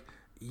it's like,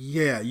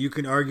 yeah, you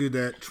can argue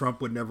that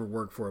Trump would never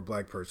work for a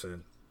black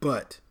person,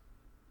 but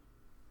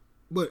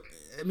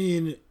I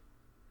mean,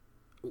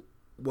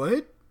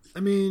 what? I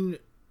mean,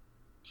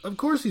 of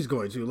course he's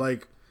going to.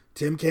 Like,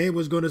 Tim Kaine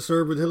was going to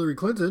serve with Hillary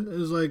Clinton. It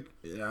was like,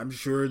 yeah, I'm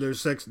sure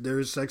there's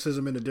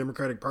sexism in the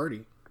Democratic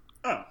Party.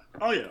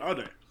 oh yeah, all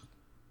day.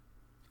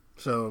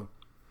 So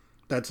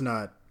that's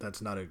not a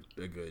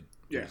good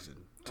Yeah. reason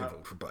to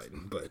vote for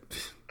Biden. But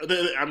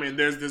I mean,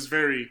 there's this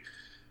very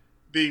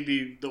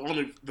the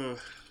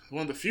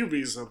one of the few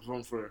reasons I'm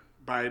voting for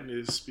Biden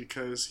is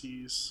because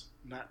he's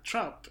not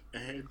Trump,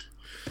 and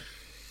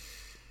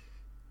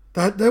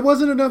that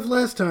wasn't enough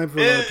last time for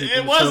a lot of people.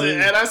 it wasn't, so-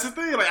 and that's the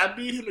thing. Like, I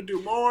need him to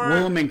do more.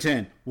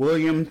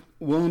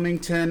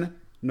 Wilmington,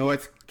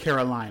 North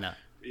Carolina.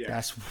 Yeah.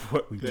 That's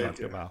what we There you talked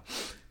go. about.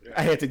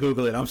 I had to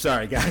Google it. I'm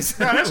sorry, guys.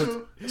 No, that's it, was,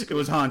 cool. it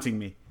was haunting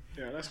me.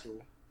 Yeah, that's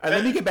cool.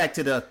 Let me get back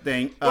to the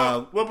thing.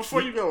 Well,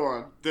 before you go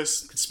on,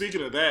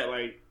 speaking of that,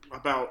 like,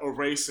 about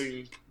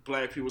erasing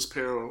black people's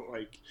peril,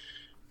 like,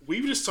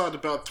 we just talked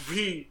about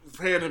 3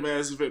 random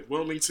ass events.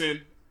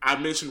 Wilmington, I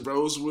mentioned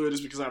Rosewood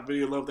is because I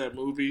really love that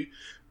movie.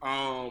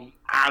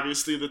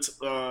 Obviously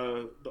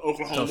the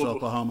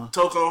Oklahoma.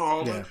 Tulsa,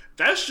 Oklahoma. Yeah.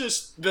 That's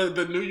just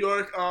the New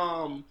York,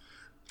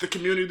 the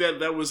community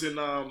that was in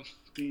the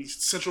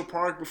Central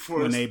Park before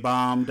When they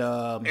bombed.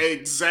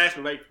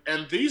 Exactly. Like,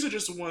 and these are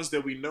just the ones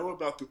that we know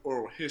about through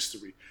oral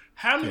history.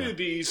 How many Yeah. of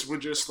these were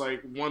just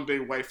like one day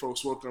white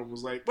folks woke up and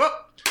was like,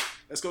 "Well,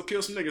 let's go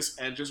kill some niggas,"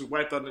 and just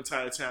wiped out an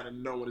entire town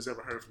and no one has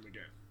ever heard from them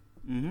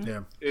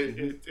again?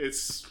 yeah.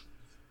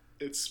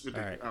 It's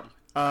ridiculous. All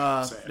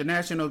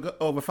right. Sad.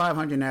 Over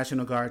 500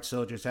 National Guard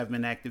soldiers have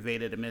been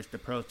activated amidst the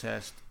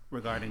protest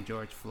regarding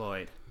George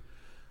Floyd.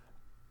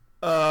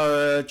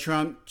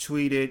 Trump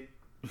tweeted,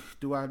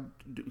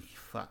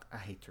 I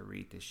hate to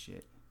read this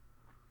shit.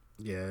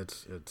 Yeah,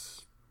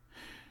 it's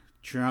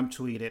Trump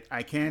tweeted,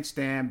 "I can't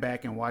stand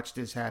back and watch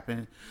this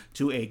happen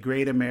to a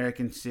great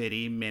American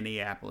city,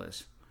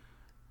 Minneapolis.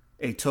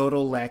 A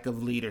total lack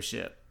of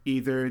leadership.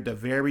 Either the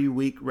very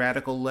weak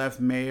radical left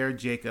mayor,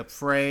 Jacob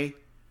Frey,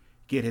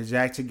 get his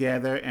act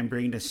together and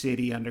bring the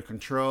city under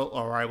control,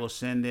 or I will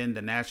send in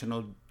the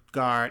National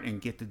Guard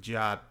and get the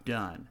job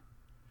done."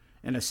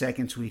 In a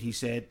second tweet, he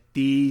said,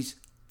 "These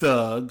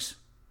thugs,"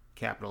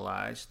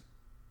 capitalized,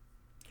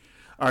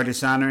 "are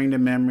dishonoring the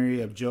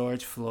memory of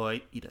George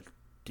Floyd." Eat a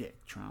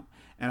dick, Trump.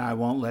 "And I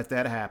won't let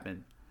that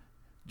happen.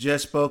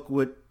 Just spoke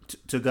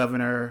to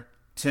Governor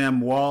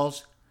Tim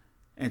Walz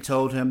and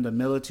told him the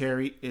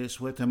military is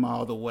with him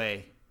all the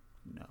way."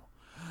 No.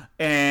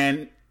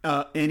 "And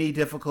any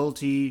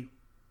difficulty,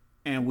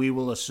 and we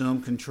will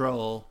assume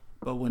control.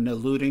 But when the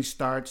looting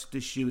starts, the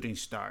shooting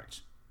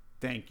starts.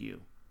 Thank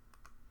you."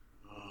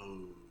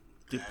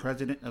 The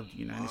President of the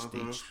United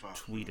States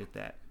tweeted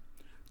that.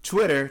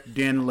 Twitter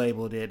then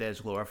labeled it as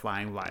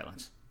glorifying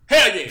violence.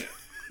 Hell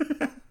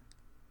yeah!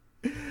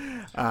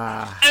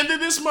 And then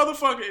this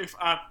motherfucker, if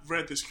I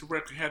read this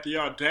correctly, had the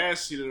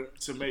audacity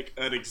to make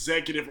an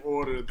executive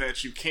order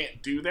that you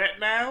can't do that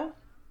now.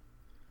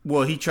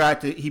 Well, he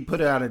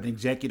put out an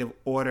executive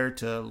order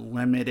to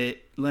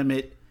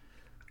limit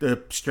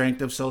the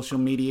strength of social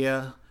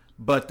media,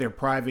 but they're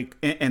private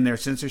and their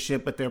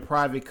censorship, but they're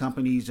private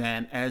companies,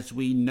 and as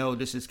we know,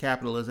 this is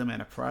capitalism,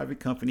 and a private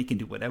company can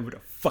do whatever the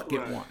fuck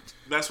it wants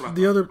That's what I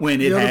the thought. other when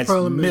the it other has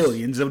problem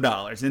millions of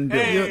dollars and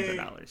billions Hey.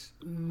 of dollars.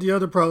 The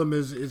other problem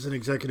is it's an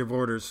executive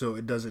order, so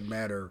it doesn't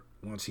matter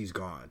once he's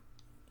gone.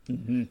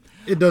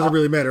 It doesn't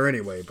really matter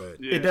anyway.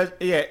 But Yeah. It does.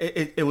 Yeah,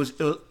 it was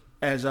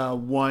as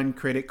one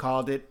critic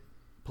called it,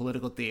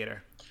 political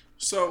theater.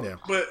 So, Yeah.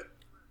 but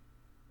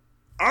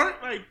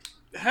aren't like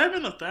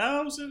having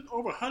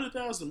over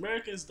 100,000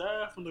 Americans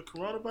die from the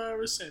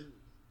coronavirus, and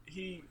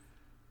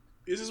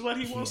is this what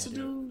he wants to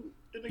do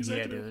in Yeah,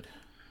 executive? dude.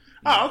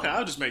 Oh, okay.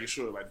 I'm just making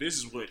sure. Like, this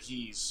is what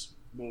he's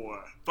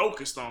more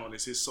focused on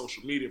is his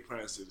social media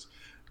presence,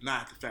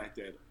 not the fact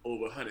that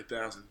over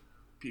 100,000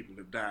 people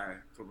have died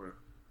from a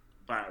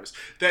virus.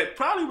 That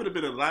probably would have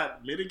been a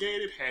lot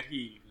mitigated had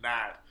he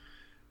not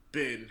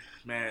been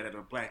mad at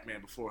a black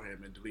man before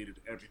him and deleted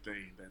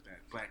everything that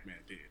black man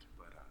did.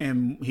 But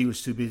And he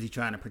was too busy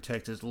trying to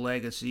protect his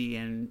legacy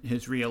and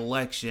his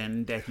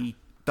reelection that he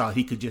thought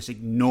he could just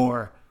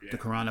ignore the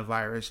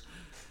coronavirus.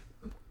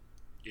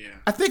 yeah,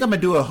 I think I'm going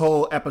to do a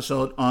whole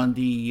episode on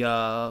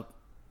the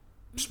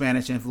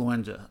Spanish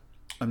influenza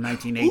of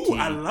 1918. ooh,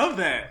 I love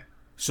that.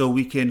 So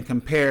we can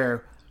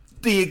compare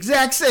the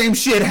exact same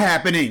shit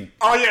happening.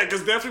 Oh yeah,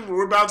 because definitely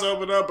we're about to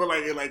open up, but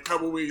like in like a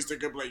couple weeks they're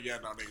gonna be like, yeah,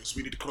 no niggas,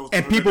 we need to close.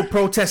 And people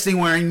protesting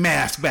wearing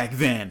masks back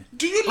then.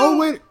 do you know? Oh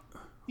wait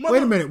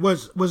a minute.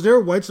 Was there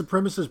a white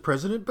supremacist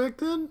president back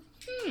then?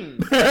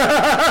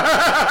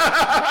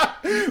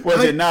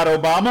 Was it not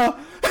Obama?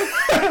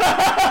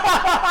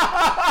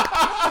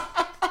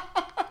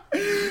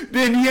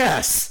 Then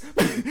yes.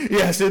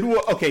 Yes, it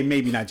was. Okay,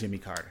 maybe not Jimmy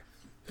Carter.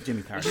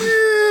 Jimmy Carter.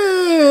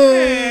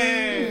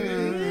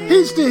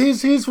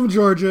 He's from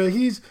Georgia.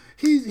 He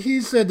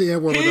said the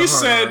N word with a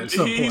hard R at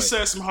some He point.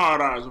 said some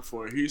hard R's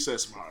before. He said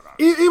some hard R's.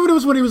 Even if it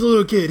was when he was a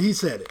little kid, he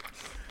said it.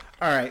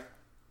 All right.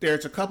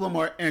 There's a couple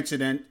more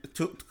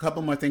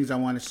couple more things I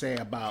want to say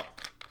about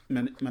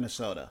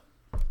Minnesota.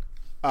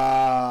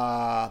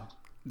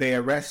 They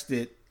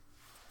arrested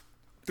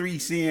 3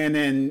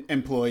 CNN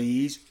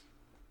employees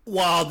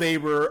while they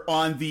were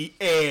on the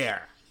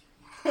air.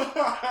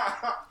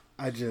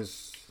 I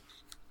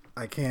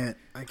can't.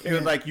 It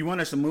was like, you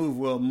want us to move,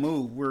 we'll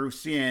move. We're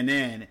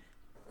CNN.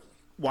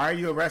 Why are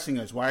you arresting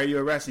us? Why are you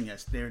arresting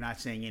us? They're not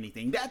saying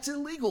anything. That's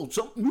illegal.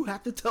 So you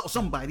have to tell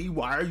somebody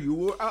why are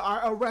you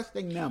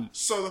arresting them.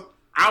 So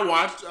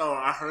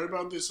I heard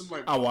about this. I'm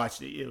like, I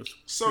watched it. It was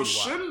so pretty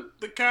wild. shouldn't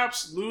the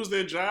cops lose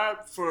their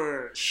job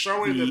for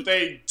showing that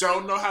they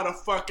don't know how to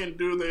fucking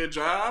do their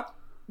job?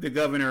 The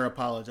governor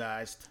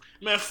apologized.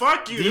 Man,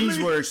 fuck you. These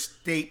Them were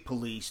state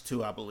police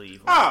too, I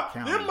believe. them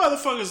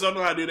motherfuckers don't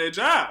know how to do their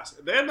jobs.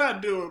 They're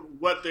not doing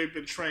what they've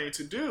been trained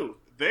to do.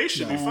 They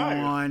should be fired.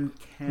 On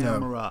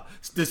camera.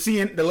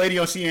 The lady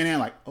on CNN,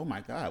 like, oh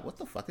my God, what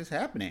the fuck is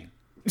happening?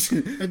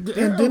 They're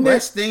didn't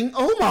arresting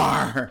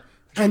Omar.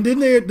 And then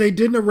they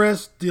didn't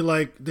arrest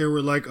there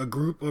were like a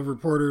group of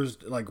reporters,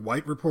 like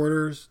white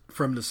reporters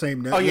from the same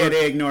Oh network. yeah,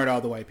 they ignored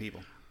all the white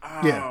people.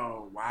 Oh, Yeah.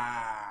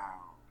 wow.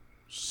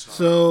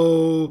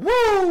 So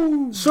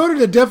sort of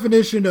the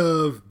definition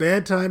of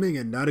bad timing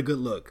and not a good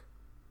look.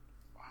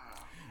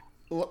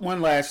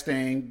 One last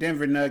thing,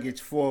 Denver Nuggets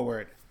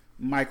forward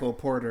Michael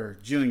Porter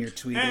Jr.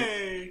 tweeted,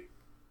 Hey.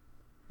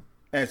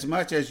 as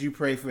much as you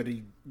pray for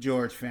the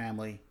George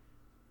family,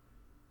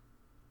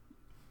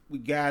 we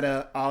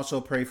gotta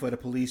also pray for the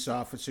police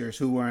officers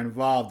who were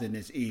involved in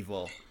this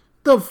evil.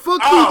 The fuck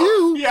Oh,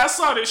 we do? yeah, I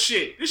saw this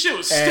shit. This shit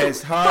was stupid.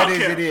 As hard Fuck as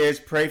him. it is,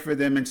 pray for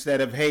them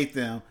instead of hate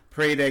them.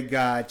 Pray that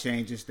God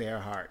changes their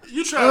heart.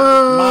 You try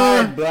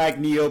My black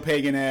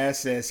neo-pagan ass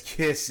says,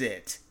 kiss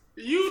it.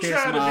 You Kiss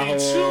try my to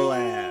be whole too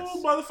ass.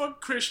 motherfucking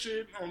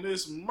Christian on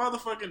this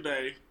motherfucking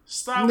day.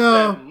 Stop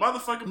No. that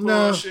motherfucking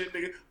No. bullshit,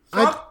 nigga.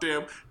 Fuck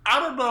them. I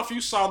don't know if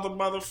you saw the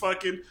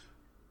motherfucking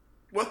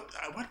what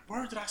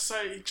word did I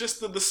say?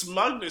 Just the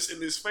smugness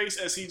in his face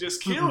as he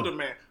just killed a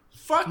man.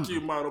 Fuck you,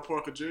 Model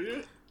Porker Jr.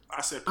 I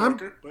said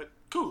Porker, but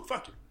cool.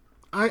 Fuck you.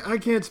 I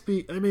can't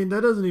speak. I mean,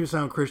 that doesn't even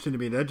sound Christian to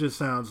me. That just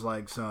sounds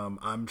like some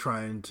I'm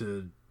trying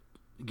to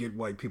get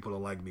white people to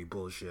like me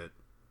bullshit.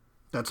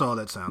 That's all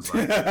that sounds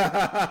like.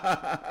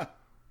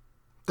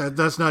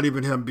 That's not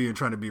even him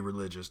trying to be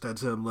religious.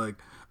 That's him like,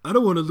 I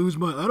don't want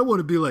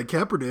to be like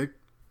Kaepernick.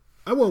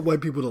 I want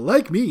white people to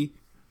like me.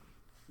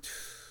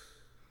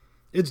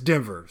 It's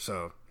Denver,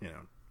 so, you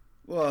know.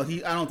 Well, I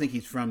don't think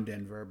he's from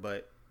Denver,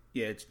 but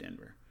yeah, it's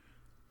Denver.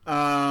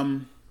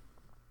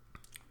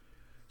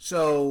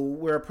 So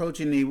we're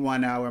approaching the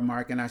 1 hour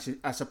mark, and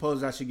I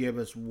suppose I should give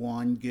us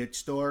one good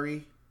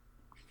story.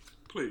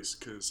 Please,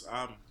 because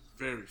I'm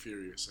very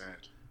furious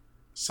at.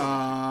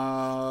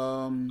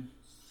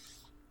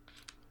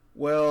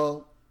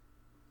 Well,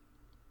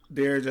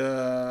 there's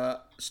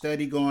a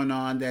study going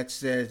on that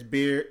says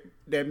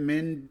that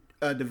men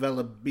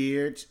develop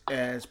beards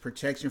as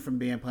protection from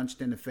being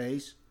punched in the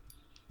face.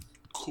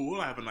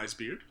 Cool, I have a nice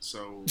beard,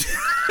 so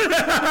bring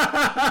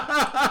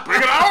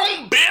it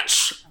on,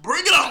 bitch!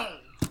 Bring it on!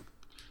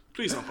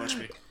 Please don't punch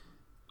me.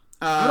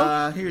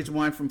 Here's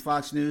one from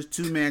Fox News.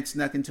 2 men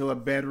snuck into a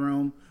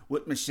bedroom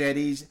with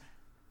machetes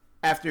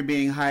after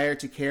being hired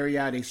to carry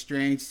out a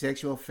strange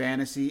sexual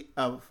fantasy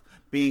of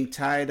being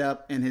tied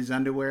up in his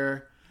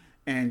underwear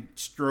and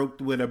stroked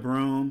with a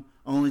broom,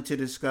 only to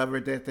discover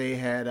that they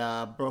had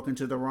broken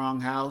to the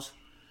wrong house.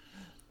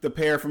 The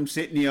pair from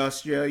Sydney,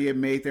 Australia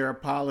made their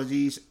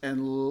apologies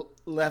and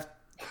left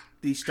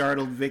the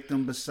startled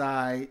victim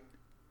beside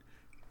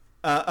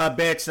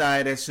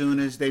bedside as soon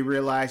as they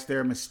realize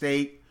their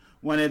mistake.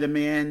 One of the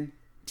men,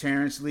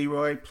 Terrence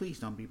Leroy, please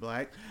don't be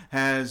black,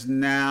 has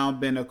now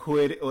been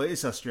acquitted. Well,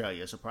 it's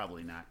Australia, so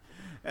probably not.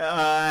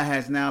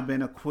 Has now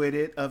been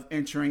acquitted of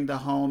entering the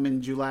home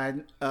in July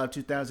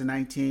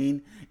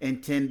 2019,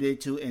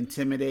 intended to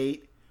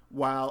intimidate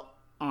while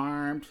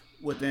armed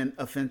with an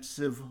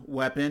offensive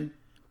weapon,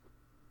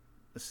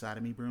 a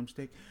sodomy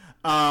broomstick,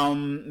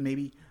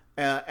 maybe,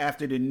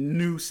 after the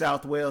New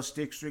South Wales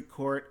District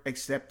Court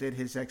accepted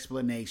his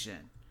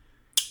explanation.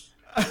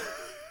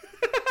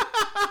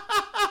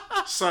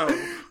 So,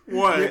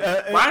 what?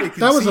 That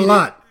was a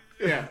lot.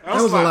 Yeah, that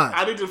was a lot.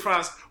 I need to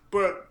find,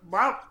 but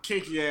my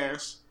kinky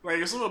ass, like,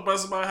 if someone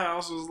busts in my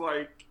house, was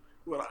like,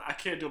 well, I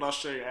can't do an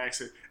Australian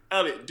accent.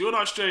 Elliot, do an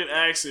Australian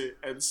accent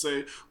and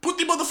say, put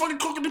the motherfucking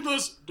cock in the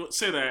place. Don't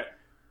say that.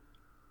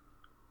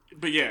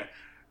 But yeah,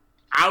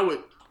 I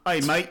would. Hey,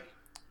 mate,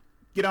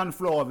 get on the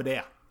floor over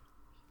there.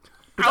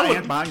 Put your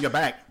hands behind your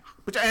back.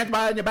 Put your hands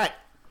behind your back.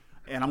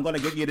 And I'm going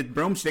to give you the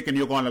broomstick and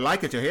you're going to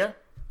like it, you hear?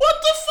 What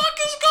the fuck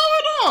is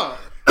going on?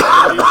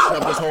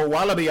 Shove this whole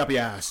wallaby up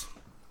your ass.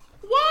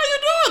 Why are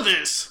you doing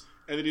this?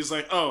 And then he's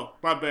like, oh,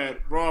 my bad,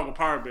 wrong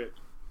apartment.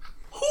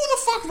 Who the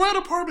fuck right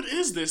apartment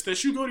is this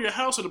that you go to your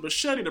house with a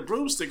machete and a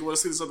broomstick and want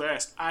to see this other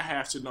ass? I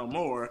have to know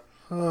more.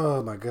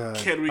 Oh, my God.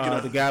 Can we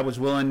get The guy was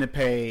willing to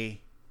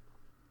pay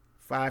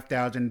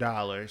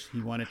 $5,000.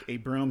 He wanted a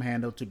broom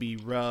handle to be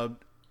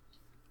rubbed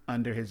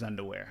under his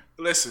underwear.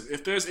 Listen,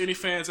 if there's any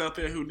fans out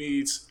there who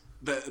needs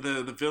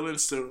the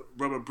villains to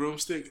rub a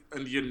broomstick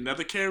under your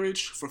nether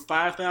carriage for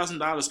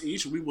 $5,000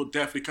 each, we will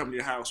definitely come to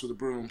your house with a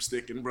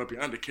broomstick and rub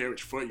your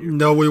undercarriage for you.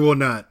 No, we will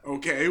not.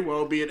 Okay,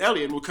 well, me and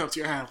Elliot will come to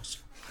your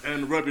house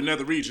and rub your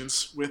nether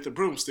regions with the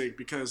broomstick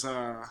because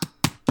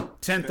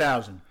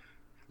 10,000.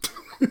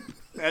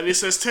 Elliot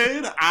says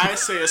 10, I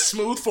say a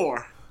smooth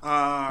 4.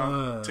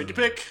 Take your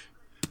pick.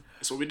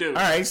 That's what we do. All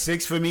right,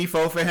 6 for me,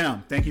 4 for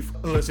him. Thank you for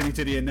listening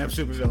to the Inept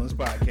Supervillains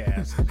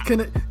podcast.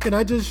 Can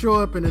I just show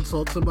up and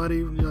insult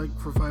somebody like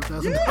for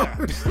 $5,000?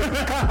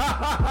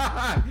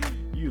 Yeah.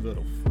 You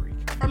little freak.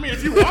 I mean,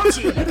 if you want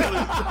to, you can.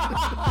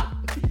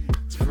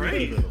 It's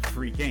great. You little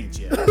freak, ain't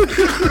you?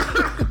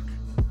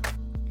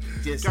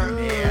 Just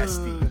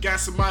nasty. Got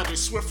somebody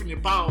swiffing your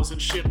balls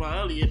and shit while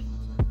Elliot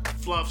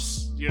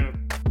fluffs your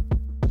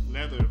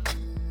nether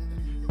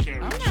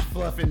carriage. I'm not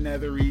fluffing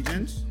nether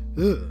regions.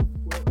 Ugh.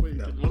 Well, wait,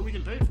 what do we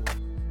get paid for?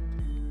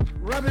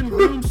 Rubbing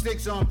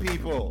broomsticks on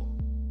people.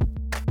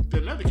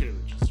 The nether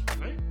carriages,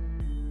 right?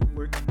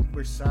 We're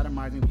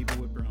sodomizing people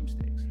with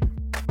broomsticks.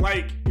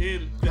 Like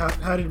in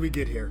How did we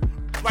get here?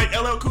 like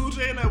LL Cool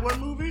J in that one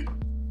movie?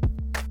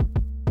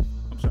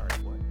 I'm sorry,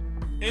 what?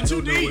 In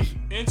Too Deep.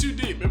 In Too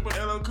Deep. Remember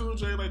when LL Cool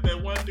J, like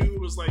that one dude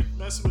was like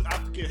messing with, I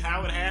forget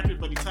how it happened,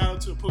 but he tied him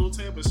to a pool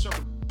table and shoved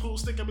a pool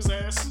stick up his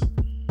ass.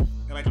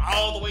 And like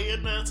all the way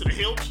in there to the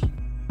hilt.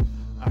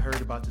 I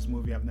heard about this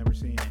movie. I've never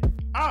seen it.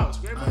 Oh, it's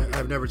a great movie.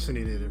 I've never seen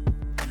it either.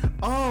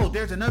 Oh,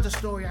 there's another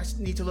story I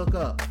need to look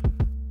up.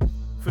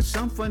 For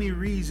some funny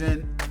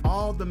reason,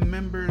 all the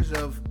members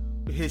of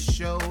his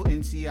show,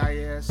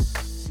 NCIS,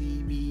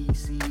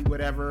 CBC,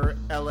 whatever,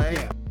 LA,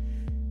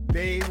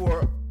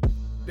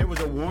 there was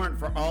a warrant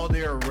for all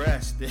their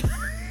arrests.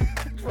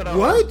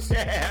 What?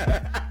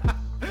 Yeah.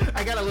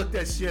 I gotta look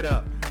that shit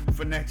up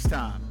for next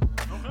time.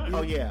 Okay.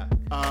 Oh yeah.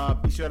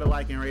 Be sure to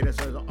like and rate us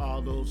on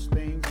all those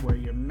things. Wear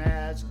your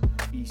mask.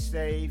 Be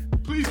safe.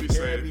 Please be Take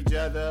care of safe. each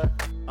other.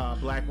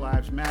 Black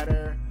Lives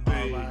Matter. All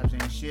Hey. lives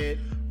ain't shit.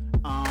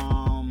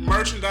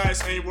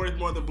 Merchandise ain't worth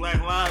more than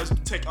black lives.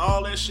 Take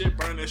all that shit,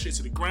 burn that shit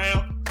to the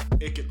ground.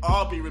 It can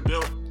all be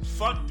rebuilt.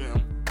 Fuck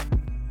them.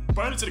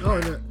 Burn it to the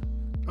ground.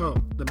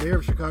 The mayor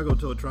of Chicago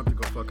told Trump to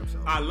go fuck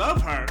himself. I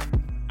love her.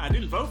 I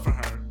didn't vote for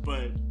her,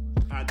 but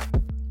I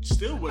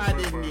still would I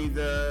vote for didn't her.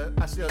 either.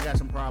 I still got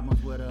some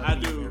problems with her. I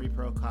Being do. Very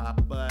pro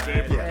cop, but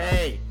Very pro-cop.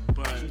 hey,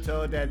 But- she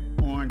told that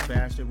orange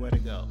bastard where to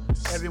go.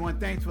 Everyone,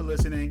 thanks for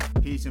listening.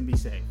 Peace and be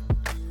safe.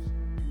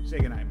 Say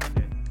goodnight, my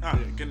kid. Oh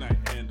yeah, good night.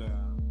 And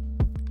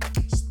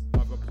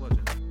I'll go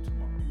pleasure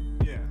tomorrow.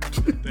 yeah,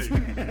 there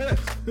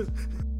you go.